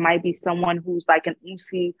time it might be someone who's like an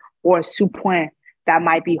unsi or a supwen that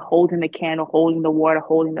might be holding the candle, holding the water,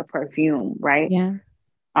 holding the perfume, right? Yeah.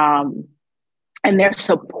 And they're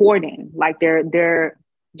supporting, like their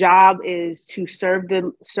job is to serve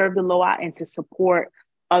the loa and to support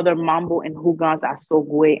other Manbo and Hugans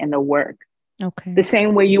asogwe in the work. Okay. The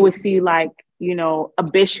same way you would see like, you know, a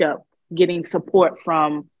bishop getting support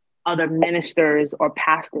from other ministers or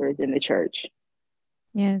pastors in the church.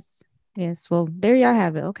 Yes. Yes. Well, there y'all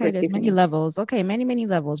have it. Okay. There's many levels. Okay. Many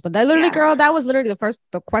levels. But that literally, girl, that was literally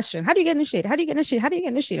the question. How do you get initiated? How do you get initiated? How do you get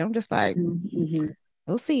initiated? I'm just like,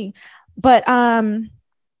 we'll see. But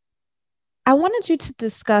I wanted you to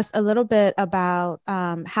discuss a little bit about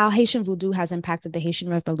how Haitian voodoo has impacted the Haitian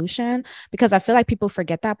Revolution, because I feel like people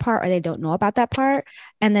forget that part or they don't know about that part.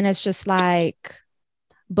 And then it's just like,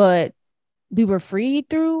 but we were freed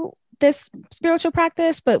through this spiritual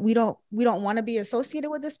practice, but we don't want to be associated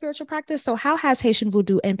with this spiritual practice. So how has Haitian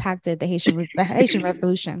voodoo impacted the Haitian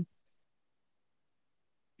Revolution?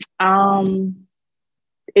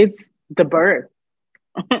 It's the birth.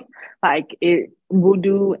 Like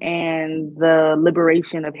voodoo and the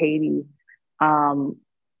liberation of Haiti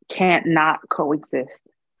can't not coexist.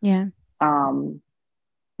 Yeah.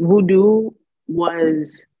 Voodoo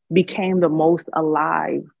became the most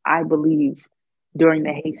alive, I believe, during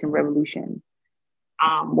the Haitian Revolution.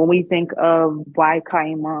 When we think of Fouye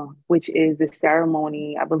Caïman, which is the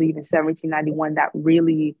ceremony, I believe in 1791, that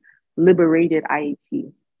really liberated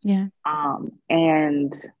Haiti. Yeah.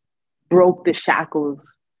 And broke the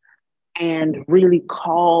shackles and really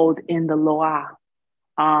called in the loa.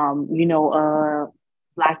 You know,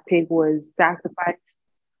 Black pig was sacrificed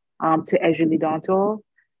to Ejuli Danto,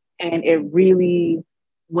 and it really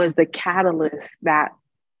was the catalyst that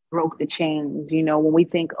broke the chains. You know, when we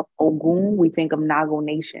think of Ogun, we think of Nago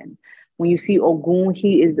Nation. When you see Ogun,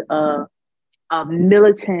 he is a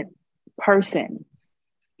militant person.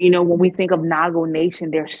 You know, when we think of Nago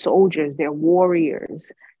Nation, they're soldiers, they're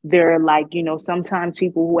warriors. They're like, you know, sometimes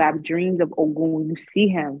people who have dreams of Ogun, you see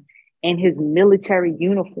him in his military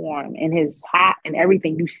uniform, in his hat and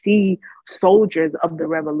everything. You see soldiers of the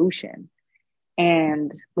revolution.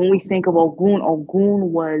 And when we think of Ogun,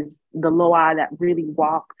 Ogun was the Loa that really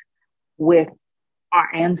walked with our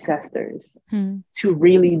ancestors to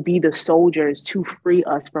really be the soldiers to free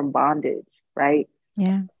us from bondage, right?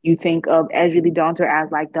 Yeah. You think of Ejuli Danto as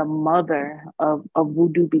like the mother of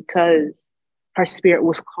voodoo because her spirit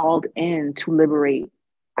was called in to liberate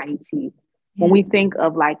Haiti. Yeah. When we think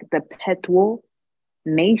of like the Petuo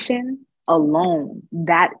nation alone,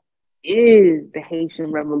 that is the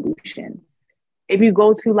Haitian Revolution. If you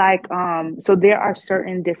go to like, so there are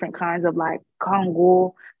certain different kinds of like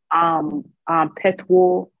Congo,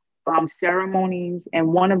 Petuo ceremonies,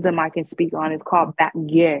 and one of them I can speak on is called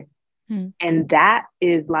Bakye. And that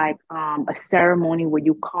is like a ceremony where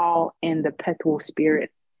you call in the Petuo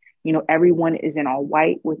spirit. You know, everyone is in all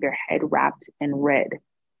white with their head wrapped in red.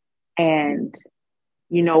 And,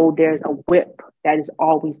 you know, there's a whip that is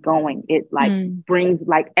always going. It like brings,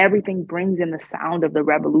 like everything brings in the sound of the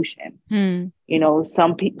revolution. You know,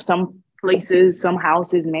 some places, some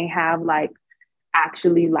houses may have like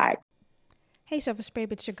actually like. Hey Selfish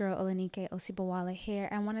Babe, it's your girl Olanike Osibawale here.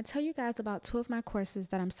 I want to tell you guys about 2 of my courses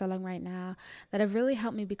that I'm selling right now that have really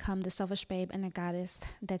helped me become the Selfish Babe and the goddess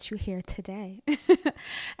that you hear today.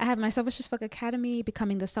 I have my Selfish as Fuck Academy,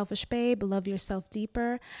 Becoming the Selfish Babe, Love Yourself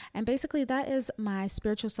Deeper. And basically that is my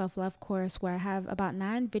spiritual self-love course where I have about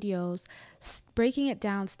 9 videos breaking it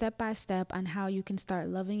down step by step on how you can start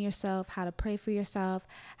loving yourself, how to pray for yourself,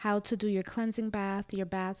 how to do your cleansing bath, your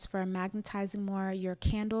baths for magnetizing more, your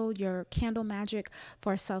candle magic magic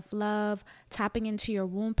for self-love, tapping into your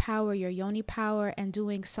womb power, your yoni power, and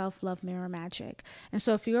doing self-love mirror magic. And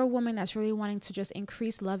so if you're a woman that's really wanting to just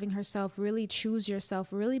increase loving herself, really choose yourself,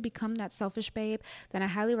 really become that selfish babe, then I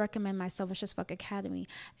highly recommend my Selfish as Fuck Academy.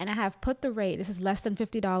 And I have put the rate, this is less than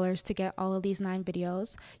 $50 to get all of these 9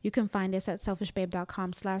 videos. You can find this at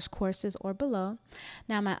selfishbabe.com/courses or below.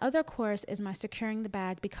 Now, my other course is my Securing the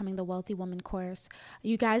Bag, Becoming the Wealthy Woman course.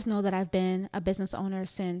 You guys know that I've been a business owner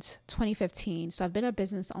since 2015. So I've been a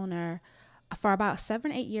business owner for about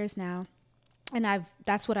 7-8 years now. And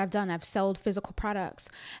that's what I've done. I've sold physical products.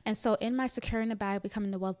 And so in my Securing the Bag,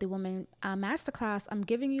 Becoming the Wealthy Woman masterclass, I'm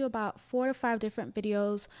giving you about 4 to 5 different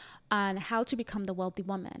videos on how to become the wealthy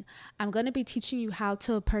woman. I'm going to be teaching you how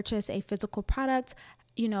to purchase a physical product,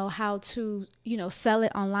 how to, sell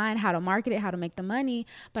it online, how to market it, how to make the money.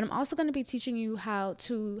 But I'm also going to be teaching you how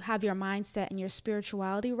to have your mindset and your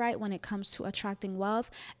spirituality right when it comes to attracting wealth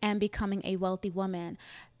and becoming a wealthy woman.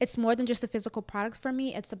 It's more than just a physical product for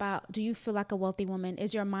me. It's about, do you feel like a wealthy woman?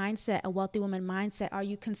 Is your mindset a wealthy woman mindset? Are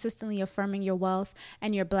you consistently affirming your wealth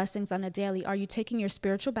and your blessings on a daily? Are you taking your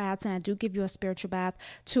spiritual baths? And I do give you a spiritual bath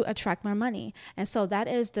to attract more money. And so that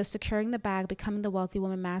is the Securing the Bag, Becoming the Wealthy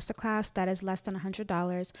Woman masterclass. That is less than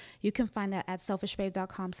 $100. You can find that at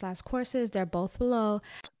selfishbabe.com/courses. They're both below.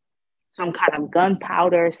 Some kind of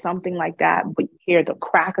gunpowder, something like that. But you hear the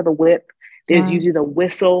crack of the whip. There's usually the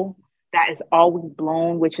whistle that is always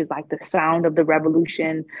blown, which is like the sound of the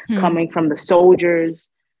revolution coming from the soldiers.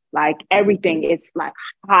 Like everything, it's like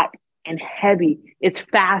hot and heavy. It's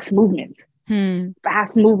fast movements.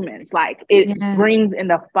 Fast movements. Like it brings in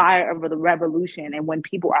the fire of the revolution. And when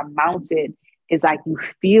people are mounted, it's like you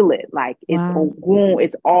feel it. Like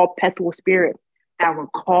it's all petrol spirits that were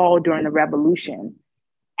called during the revolution.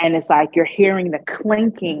 And it's like you're hearing the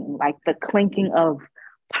clinking, like the clinking of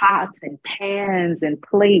pots and pans and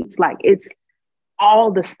plates. Like it's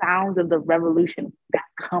all the sounds of the revolution that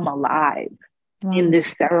come alive in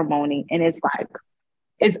this ceremony. And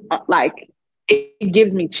it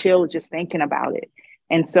gives me chills just thinking about it.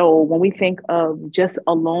 And so when we think of just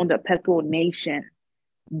alone the Petrol Nation,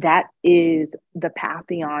 that is the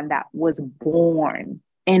pantheon that was born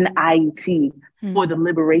in IET for the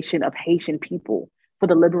liberation of Haitian people, for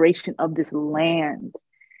the liberation of this land.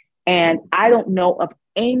 And I don't know of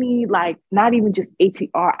any, not even just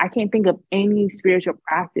ATR, I can't think of any spiritual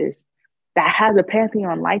practice that has a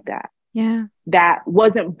pantheon like that. Yeah. That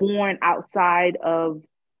wasn't born outside of,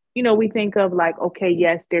 we think of okay,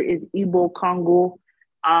 yes, there is Igbo, Congo,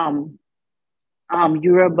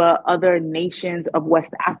 Yoruba, other nations of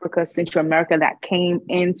West Africa, Central America that came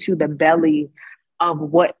into the belly of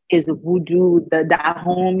what is Vodou, the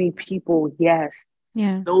Dahomey people. Yes.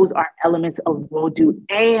 Yeah. Those are elements of Vodou.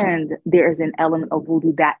 And there is an element of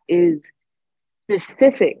Vodou that is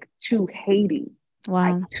specific to Haiti.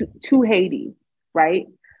 Wow. To Haiti, right?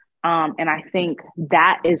 And I think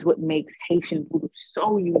that is what makes Haitian Vodou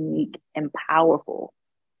so unique and powerful,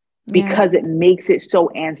 because it makes it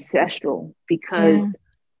so ancestral, because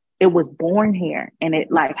it was born here and it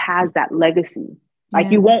has that legacy.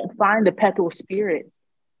 You won't find the petrol spirits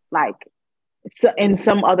in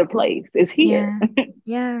some other place. It's here.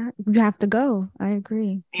 Yeah, you have to go. I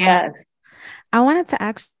agree. Yes. I wanted to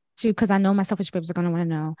ask you, because I know my selfish babes are going to want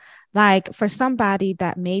to know, for somebody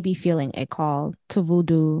that may be feeling a call to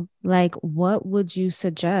Vodou, what would you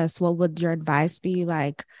suggest? What would your advice be?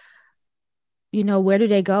 Where do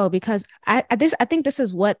they go? Because I think this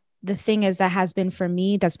is what the thing is that has been for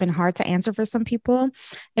me, that's been hard to answer for some people,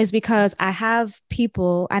 is because I have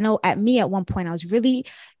people, I know at one point, I was really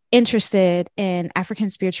interested in African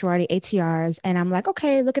spirituality, ATRs. And I'm like,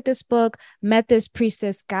 okay, look at this book, met this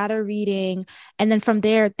priestess, got a reading. And then from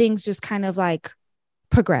there, things just kind of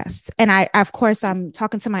progressed. And of course, I'm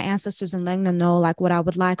talking to my ancestors and letting them know what I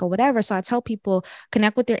would like or whatever. So I tell people,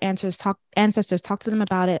 connect with your ancestors, talk to them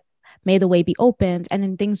about it. May the way be opened. And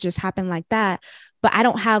then things just happen like that. But I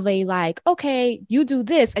don't have a okay, you do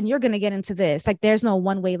this and you're going to get into this. There's no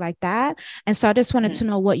one way like that. And so I just wanted to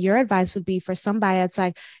know what your advice would be for somebody that's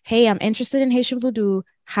hey, I'm interested in Haitian Vodou.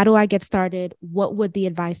 How do I get started? What would the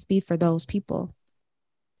advice be for those people?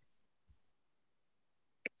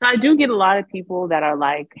 So I do get a lot of people that are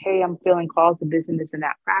hey, I'm feeling called to this and this and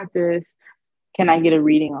that practice. Can I get a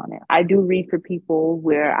reading on it? I do read for people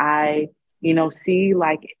where I see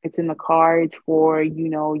if it's in the cards for, you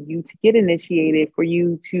to get initiated, for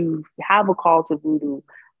you to have a call to Vodou,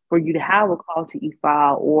 for you to have a call to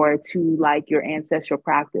Ifa, or to your ancestral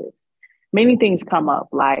practice. Many things come up,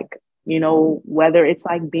 whether it's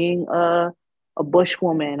being a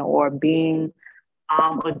bushwoman, or being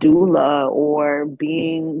a doula, or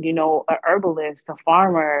being, you know, a herbalist, a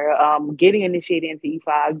farmer, getting initiated into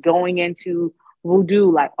Ifa, going into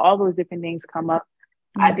Vodou, like all those different things come up.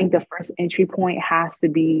 I think the first entry point has to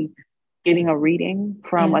be getting a reading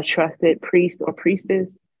from a trusted priest or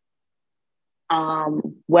priestess,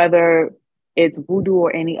 whether it's voodoo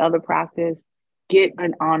or any other practice. Get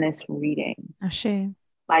an honest reading.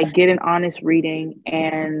 Like, get an honest reading.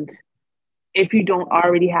 And if you don't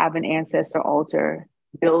already have an ancestor altar,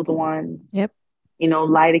 build one. Yep. You know,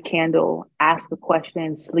 light a candle, ask a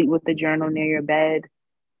question, sleep with the journal near your bed,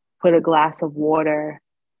 put a glass of water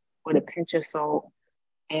with a pinch of salt,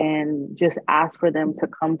 and just ask for them to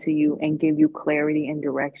come to you and give you clarity and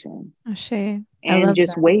direction. And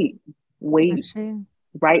just wait.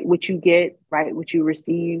 Write what you get, write what you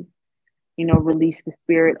receive. You know, release the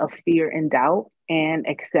spirit of fear and doubt, and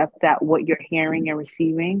accept that what you're hearing and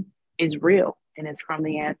receiving is real and it's from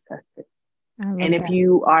the ancestors. And if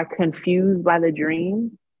you are confused by the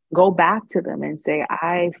dream, go back to them and say,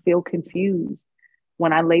 I feel confused.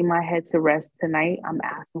 When I lay my head to rest tonight, I'm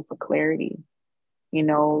asking for clarity. You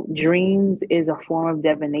know, dreams is a form of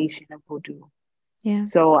divination of voodoo.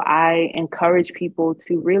 So I encourage people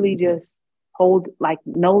to really just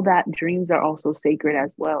know that dreams are also sacred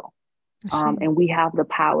as well. And we have the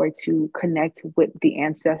power to connect with the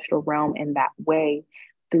ancestral realm in that way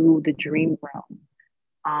through the dream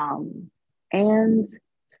realm. And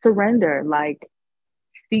surrender, like,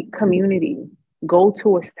 seek community, go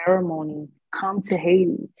to a ceremony, come to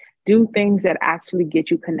Haiti, do things that actually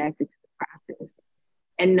get you connected to the practice.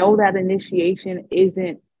 And know that initiation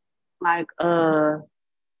isn't like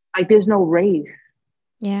there's no race.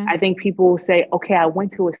 I think people say, okay, I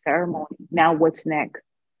went to a ceremony, now what's next?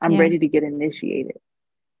 I'm ready to get initiated.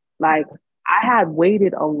 Like, I had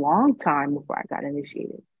waited a long time before I got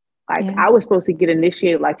initiated. Like, I was supposed to get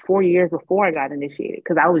initiated like 4 years before I got initiated,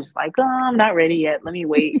 because I was just like, oh, I'm not ready yet. Let me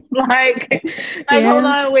wait. Hold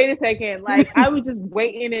on, wait a second. Like, I was just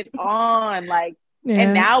waiting it on. Like,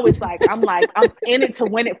 and now it's like, I'm in it to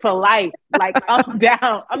win it for life. Like, I'm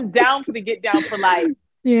down for the get down for life.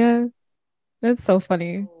 Yeah, that's so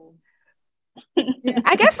funny.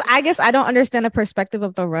 I guess I don't understand the perspective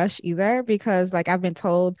of the rush either, because like I've been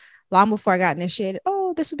told long before I got initiated,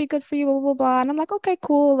 oh, this would be good for you, blah, blah, blah. And I'm like, okay,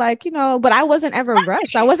 cool. Like, you know, but I wasn't ever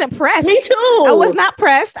rushed. I wasn't pressed. Me too. I was not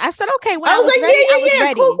pressed. I said, okay, when I was ready, I was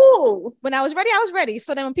ready. Cool. When I was ready, I was ready.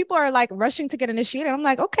 So then when people are like rushing to get initiated, I'm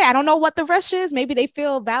like, okay, I don't know what the rush is. Maybe they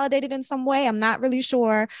feel validated in some way. I'm not really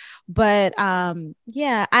sure. But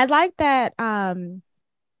yeah, I like that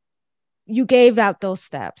you gave out those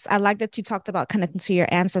steps. I like that you talked about connecting to your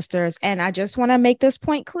ancestors. And I just want to make this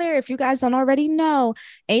point clear. If you guys don't already know,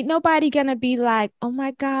 ain't nobody gonna be like, oh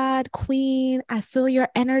my God, Queen, I feel your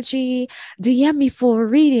energy. DM me for a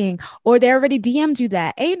reading. Or they already DM'd you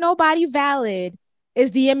that. Ain't nobody valid is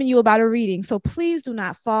DMing you about a reading. So please do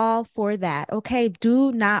not fall for that. Okay.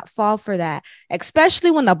 Do not fall for that.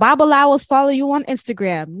 Especially when the Babalawos follow you on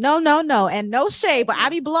Instagram. No. And no shade, but I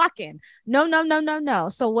be blocking. No.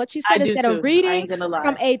 So what you said is get a reading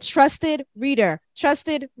from a trusted reader.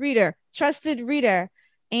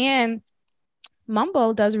 And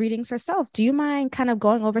Manbo does readings herself. Do you mind kind of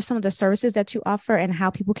going over some of the services that you offer and how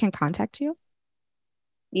people can contact you?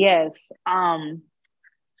 Yes.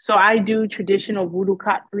 So I do traditional voodoo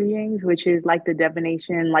card readings, which is like the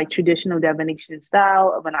divination, like traditional divination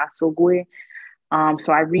style of an asogwe.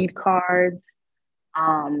 So I read cards.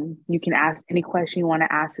 You can ask any question you want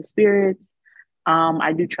to ask the spirits.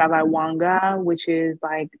 I do Travail Wanga, which is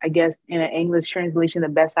like, I guess in an English translation, the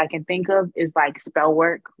best I can think of is like spell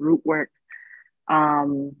work, root work.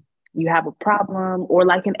 You have a problem, or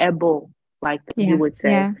like an ebo, like you would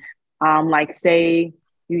say. Like, say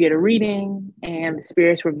you get a reading and the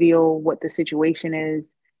spirits reveal what the situation is.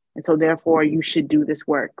 And so therefore you should do this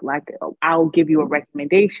work. Like, I'll give you a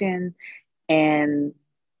recommendation, and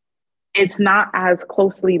it's not as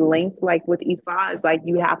closely linked like with Ifa. It's like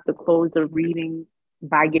you have to close the reading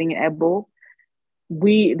by getting an ebo.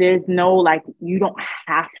 There's no, like, you don't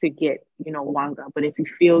have to get, Wanga, but if you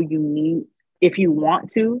feel you need, if you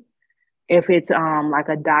want to, if it's like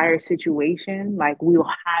a dire situation, like, we'll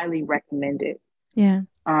highly recommend it.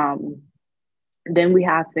 Then we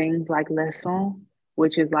have things like leçon,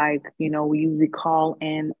 which is like, we usually call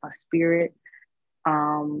in a spirit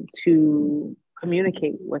to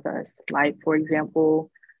communicate with us. Like, for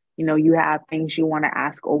example, you have things you want to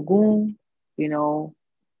ask Ogun,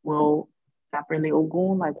 we'll not really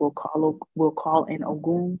Ogun, like we'll call in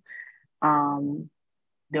Ogun.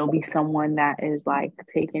 There'll be someone that is like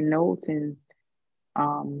taking notes and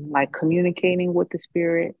like communicating with the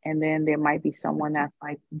spirit. And then there might be someone that's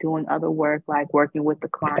like doing other work, like working with the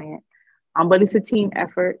client. But it's a team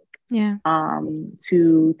effort. Yeah.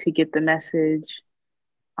 To get the message.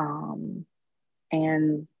 And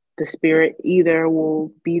the spirit either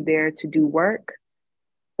will be there to do work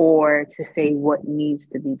or to say what needs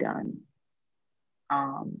to be done.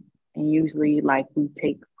 And usually like we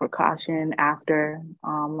take precaution after,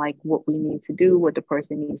 like what we need to do, what the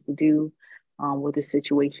person needs to do, what the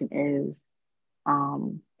situation is.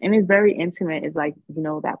 And it's very intimate. It's like, you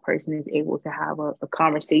know, that person is able to have a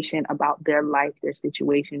conversation about their life, their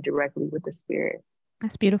situation directly with the spirit.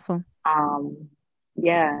 That's beautiful.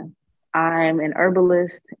 Yeah. I'm an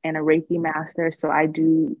herbalist and a Reiki master. So I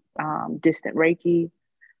do distant Reiki,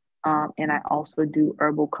 and I also do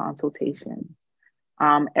herbal consultations.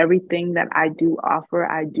 Everything that I do offer,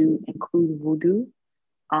 I do include Vodou.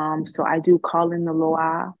 So I do call in the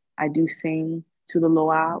Loa. I do sing to the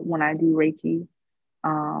Loa when I do Reiki.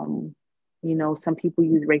 You know, some people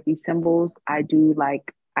use Reiki symbols. I use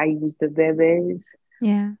the Veves.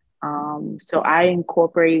 Yeah. So I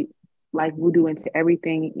incorporate like Vodou into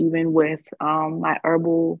everything, even with my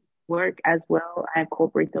herbal work as well. I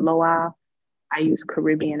incorporate the Loa. I use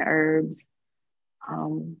Caribbean herbs.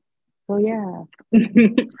 So yeah.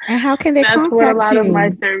 And how can they That's contact where a lot you? of my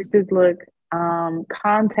services look.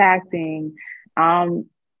 Contacting.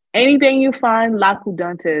 Anything you find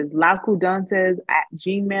lacudantes at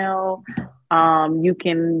Gmail. You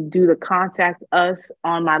can do the contact us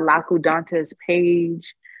on my Lacudantes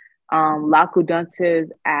page.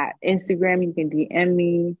 Lacudantes at Instagram. You can DM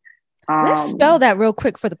me. Let's spell that real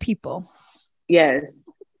quick for the people. Yes.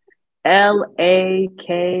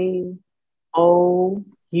 LAKOU.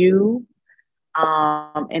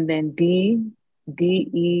 And then DENES.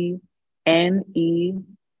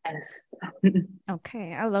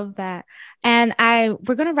 Okay, I love that. And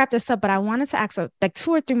we're gonna wrap this up, but I wanted to ask like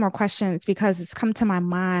 2 or 3 more questions because it's come to my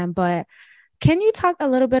mind. But can you talk a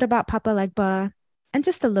little bit about Papa Legba? And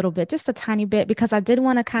just a little bit, just a tiny bit, because I did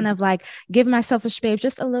want to kind of like give my selfish babe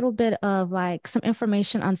just a little bit of like some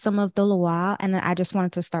information on some of the Loa. And then I just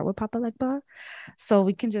wanted to start with Papa Legba. So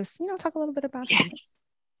we can just, you know, talk a little bit about him.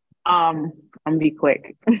 I'm gonna be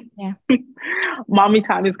quick. Yeah. Mommy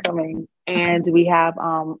time is coming. And we have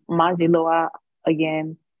Maji Loa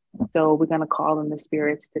again. So we're gonna call in the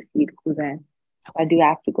spirits to feed Cousin. I do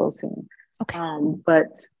have to go soon. Okay.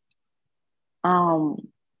 But Papa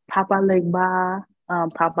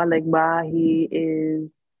Legba, he is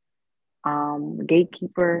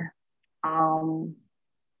gatekeeper. You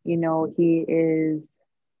know, he is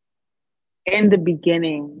in the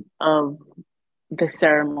beginning of the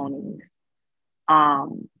ceremonies.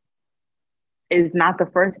 Is not the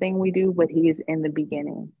first thing we do, but he is in the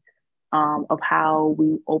beginning of how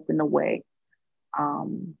we open the way.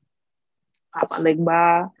 Papa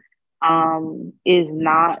Legba is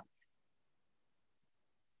not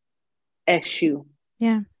Eshu.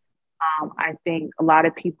 Yeah. I think a lot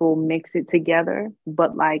of people mix it together,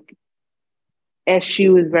 but like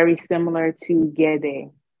Eshu is very similar to Gede,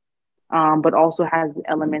 but also has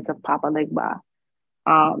elements of Papa Legba.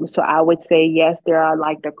 So I would say, yes, there are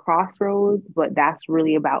like the crossroads, but that's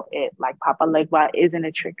really about it. Like Papa Legba isn't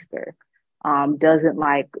a trickster. Doesn't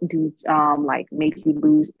like do like make you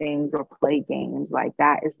lose things or play games. Like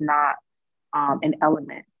that is not an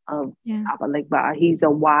element of Papa Legba. He's a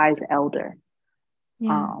wise elder.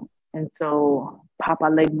 Yeah. And so Papa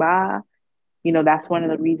Legba, you know, that's one of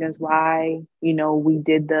the reasons why, you know, we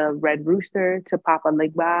did the Red Rooster to Papa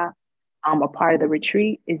Legba. A part of the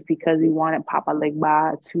retreat is because we wanted Papa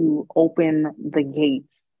Legba to open the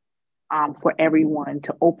gates for everyone,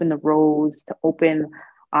 to open the roads, to open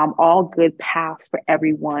all good paths for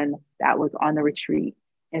everyone that was on the retreat.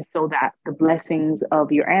 And so that the blessings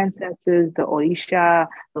of your ancestors, the Orisha,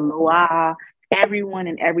 the Loa, everyone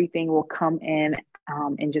and everything will come in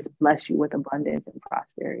and just bless you with abundance and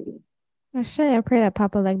prosperity. I pray that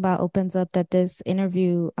Papa Legba opens up, that this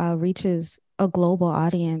interview reaches a global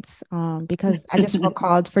audience, because I just felt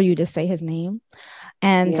called for you to say his name.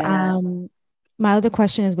 And my other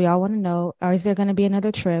question is, we all want to know, is there going to be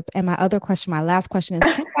another trip? And my last question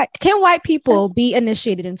is, can white people be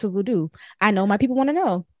initiated into Vodou? I know my people want to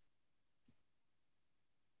know.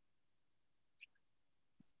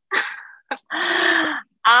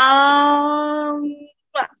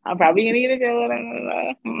 I'm probably gonna need to go.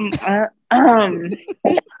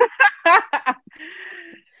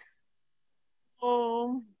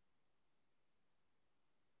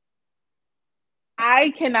 I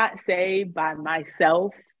cannot say by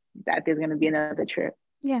myself that there's gonna be another trip.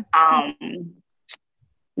 Yeah. I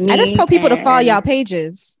just tell people to follow y'all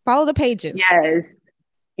pages. Follow the pages. Yes.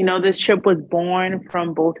 This trip was born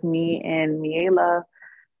from both me and Miela.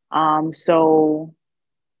 So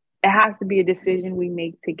it has to be a decision we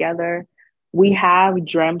make together. We have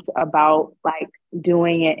dreamt about like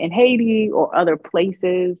doing it in Haiti or other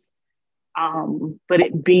places, but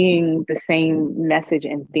it being the same message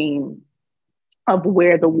and theme of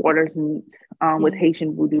where the waters meet with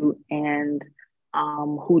Haitian voodoo and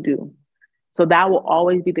hoodoo. So that will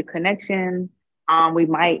always be the connection. We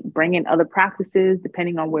might bring in other practices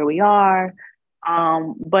depending on where we are.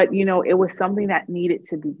 But, it was something that needed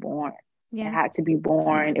to be born. Yeah. It had to be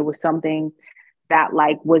born. It was something that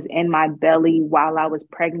like was in my belly while I was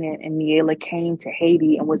pregnant, and Miela came to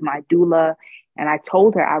Haiti and was my doula. And I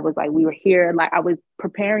told her, I was like, we were here, like I was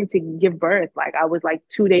preparing to give birth. Like I was like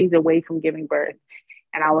 2 days away from giving birth.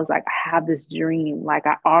 And I was like, I have this dream. Like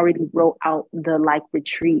I already wrote out the like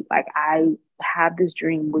retreat. Like I have this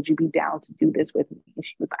dream. Would you be down to do this with me? And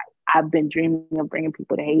she was like, I've been dreaming of bringing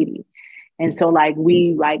people to Haiti. And so like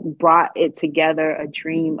we like brought it together, a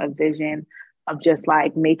dream, a vision of just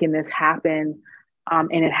like making this happen.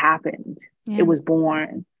 And it happened. Yeah. It was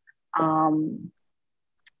born.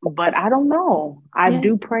 But I don't know. I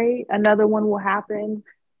do pray another one will happen.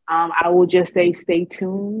 I will just say stay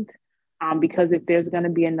tuned. Because if there's going to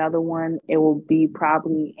be another one, it will be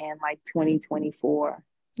probably in like 2024.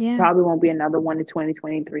 Yeah. Probably won't be another one in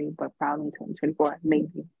 2023, but probably in 2024, maybe.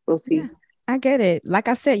 We'll see. Yeah, I get it. Like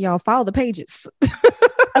I said, y'all, follow the pages.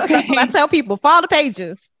 Okay. That's what I tell people. Follow the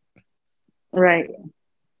pages. Right.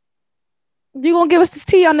 You gonna give us this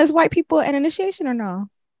tea on this white people and initiation or no?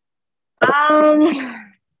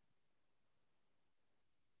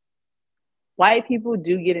 White people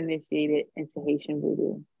do get initiated into Haitian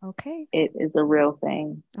voodoo. Okay. It is a real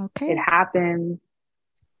thing. Okay. It happens.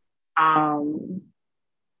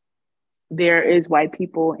 There is white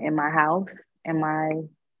people in my house, in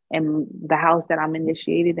the house that I'm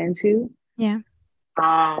initiated into. Yeah.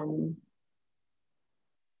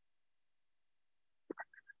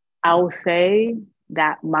 I will say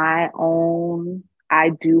that I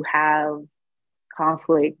do have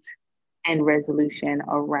conflict and resolution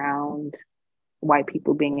around white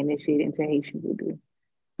people being initiated into Haitian voodoo.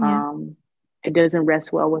 Yeah. It doesn't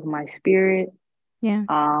rest well with my spirit. Yeah.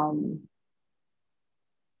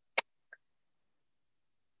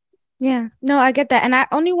 Yeah, no, I get that. And I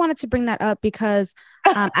only wanted to bring that up because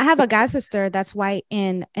I have a god sister that's white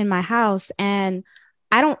in my house, and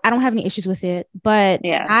I don't have any issues with it, but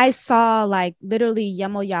yeah. I saw like literally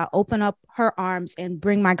Yemoya open up her arms and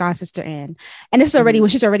bring my god sister in, and this is already when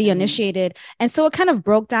she's already initiated. And so it kind of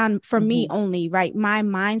broke down for me only, right? My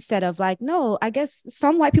mindset of like, no, I guess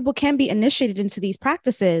some white people can be initiated into these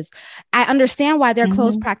practices. I understand why they're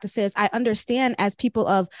closed practices. I understand as people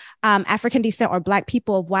of African descent or Black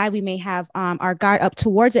people why we may have our guard up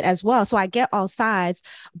towards it as well. So I get all sides,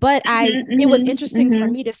 but it was interesting for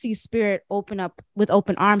me to see spirit open up with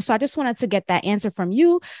open arms. So I just wanted to get that answer from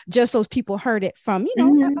you, just so people heard it from,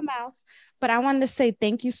 word of mouth. But I wanted to say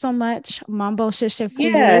thank you so much, Manbo, Cheche,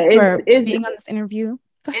 Fouye, for being on this interview.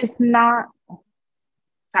 It's not.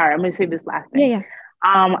 Sorry, I'm going to say this last thing. Yeah.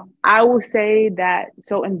 I will say that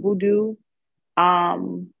so in voodoo,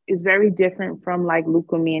 is very different from like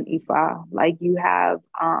Lukumi and Ifa. Like you have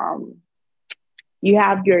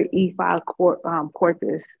your Ifa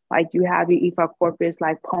corpus, like you have your Ifa corpus,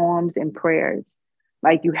 like poems and prayers.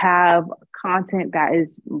 Like you have content that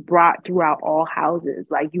is brought throughout all houses.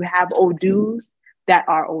 Like you have Odus that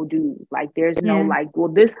are Odus. Like there's no like,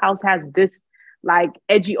 well, this house has this, like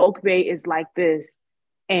Eji Okbe is like this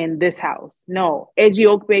in this house. No, Eji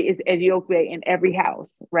Okbe is Eji Okbe in every house,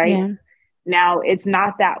 right? Yeah. Now it's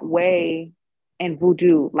not that way in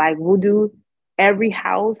voodoo. Like voodoo, every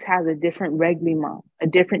house has a different reglement, a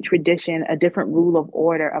different tradition, a different rule of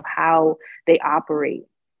order of how they operate.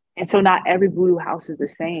 And so not every voodoo house is the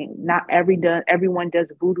same. Not everyone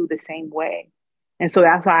does voodoo the same way. And so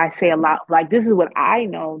that's why I say a lot, like, this is what I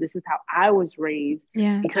know. This is how I was raised,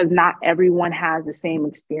 because not everyone has the same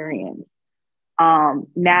experience.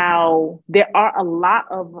 Now, there are a lot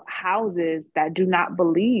of houses that do not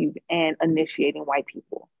believe in initiating white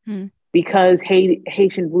people because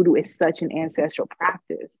Haitian voodoo is such an ancestral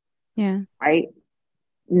practice. Yeah. Right?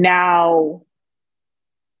 Now,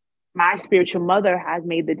 my spiritual mother has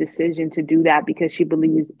made the decision to do that because she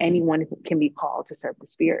believes anyone can be called to serve the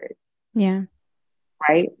spirits. Yeah.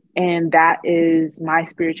 Right. And that is my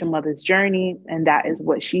spiritual mother's journey. And that is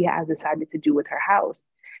what she has decided to do with her house.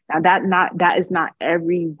 Now, that is not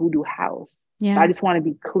every voodoo house. Yeah. So I just want to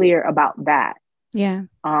be clear about that. Yeah.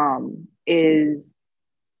 Is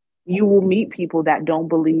you will meet people that don't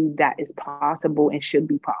believe that is possible and should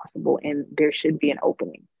be possible. And there should be an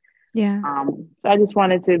opening. Yeah. So I just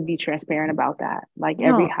wanted to be transparent about that. Like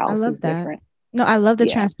every house is different. No, I love the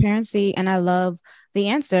transparency, and I love the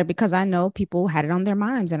answer because I know people had it on their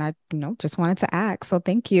minds, and I, just wanted to ask. So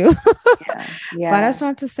thank you. But I just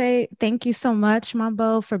want to say thank you so much,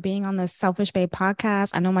 Manbo, for being on the Selfish Babe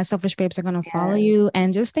podcast. I know my Selfish Babes are going to follow you,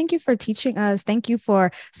 and just thank you for teaching us. Thank you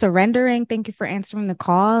for surrendering. Thank you for answering the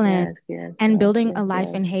call and building a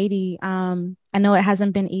life in Haiti. I know it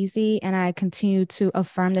hasn't been easy, and I continue to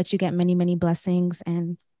affirm that you get many, many blessings.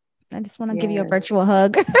 And I just want to give you a virtual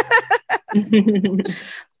hug.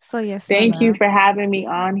 So yes, thank you for having me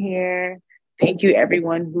on here. Thank you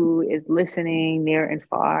everyone who is listening near and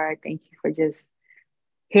far. Thank you for just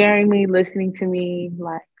hearing me, listening to me.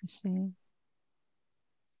 Like,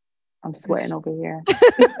 I'm sweating over here.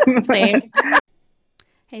 Same.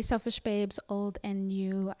 Hey, Selfish Babes, old and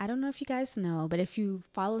new. I don't know if you guys know, but if you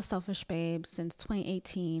follow Selfish Babes since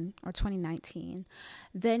 2018 or 2019,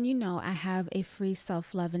 then you know I have a free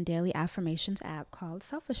self-love and daily affirmations app called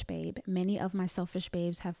Selfish Babe. Many of my Selfish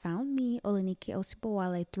Babes have found me, Olenike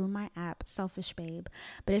Osipowale, through my app, Selfish Babe.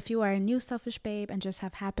 But if you are a new Selfish Babe and just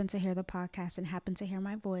have happened to hear the podcast and happened to hear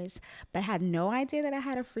my voice, but had no idea that I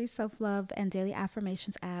had a free self-love and daily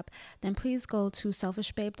affirmations app, then please go to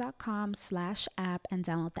selfishbabe.com/app and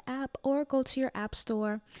download the app, or go to your app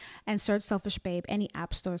store and search Selfish Babe, any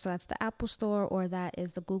app store. So that's the Apple Store or that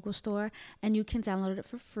is the Google Store, and you can download it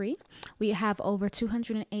for free. We have over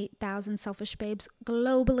 208,000 Selfish Babes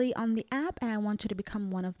globally on the app, and I want you to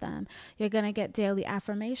become one of them. You're going to get daily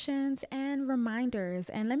affirmations and reminders.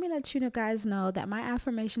 And let me let you guys know that my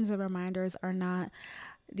affirmations and reminders are not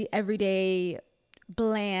the everyday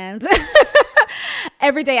bland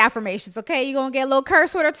everyday affirmations. Okay, you're gonna get a little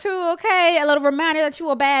curse word or two. Okay, a little reminder that you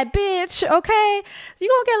a bad bitch. Okay, so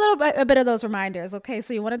you're gonna get a bit of those reminders. Okay,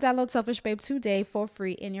 so you want to download Selfish Babe today for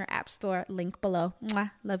free in your app store, link below.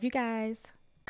 Mwah. Love you guys.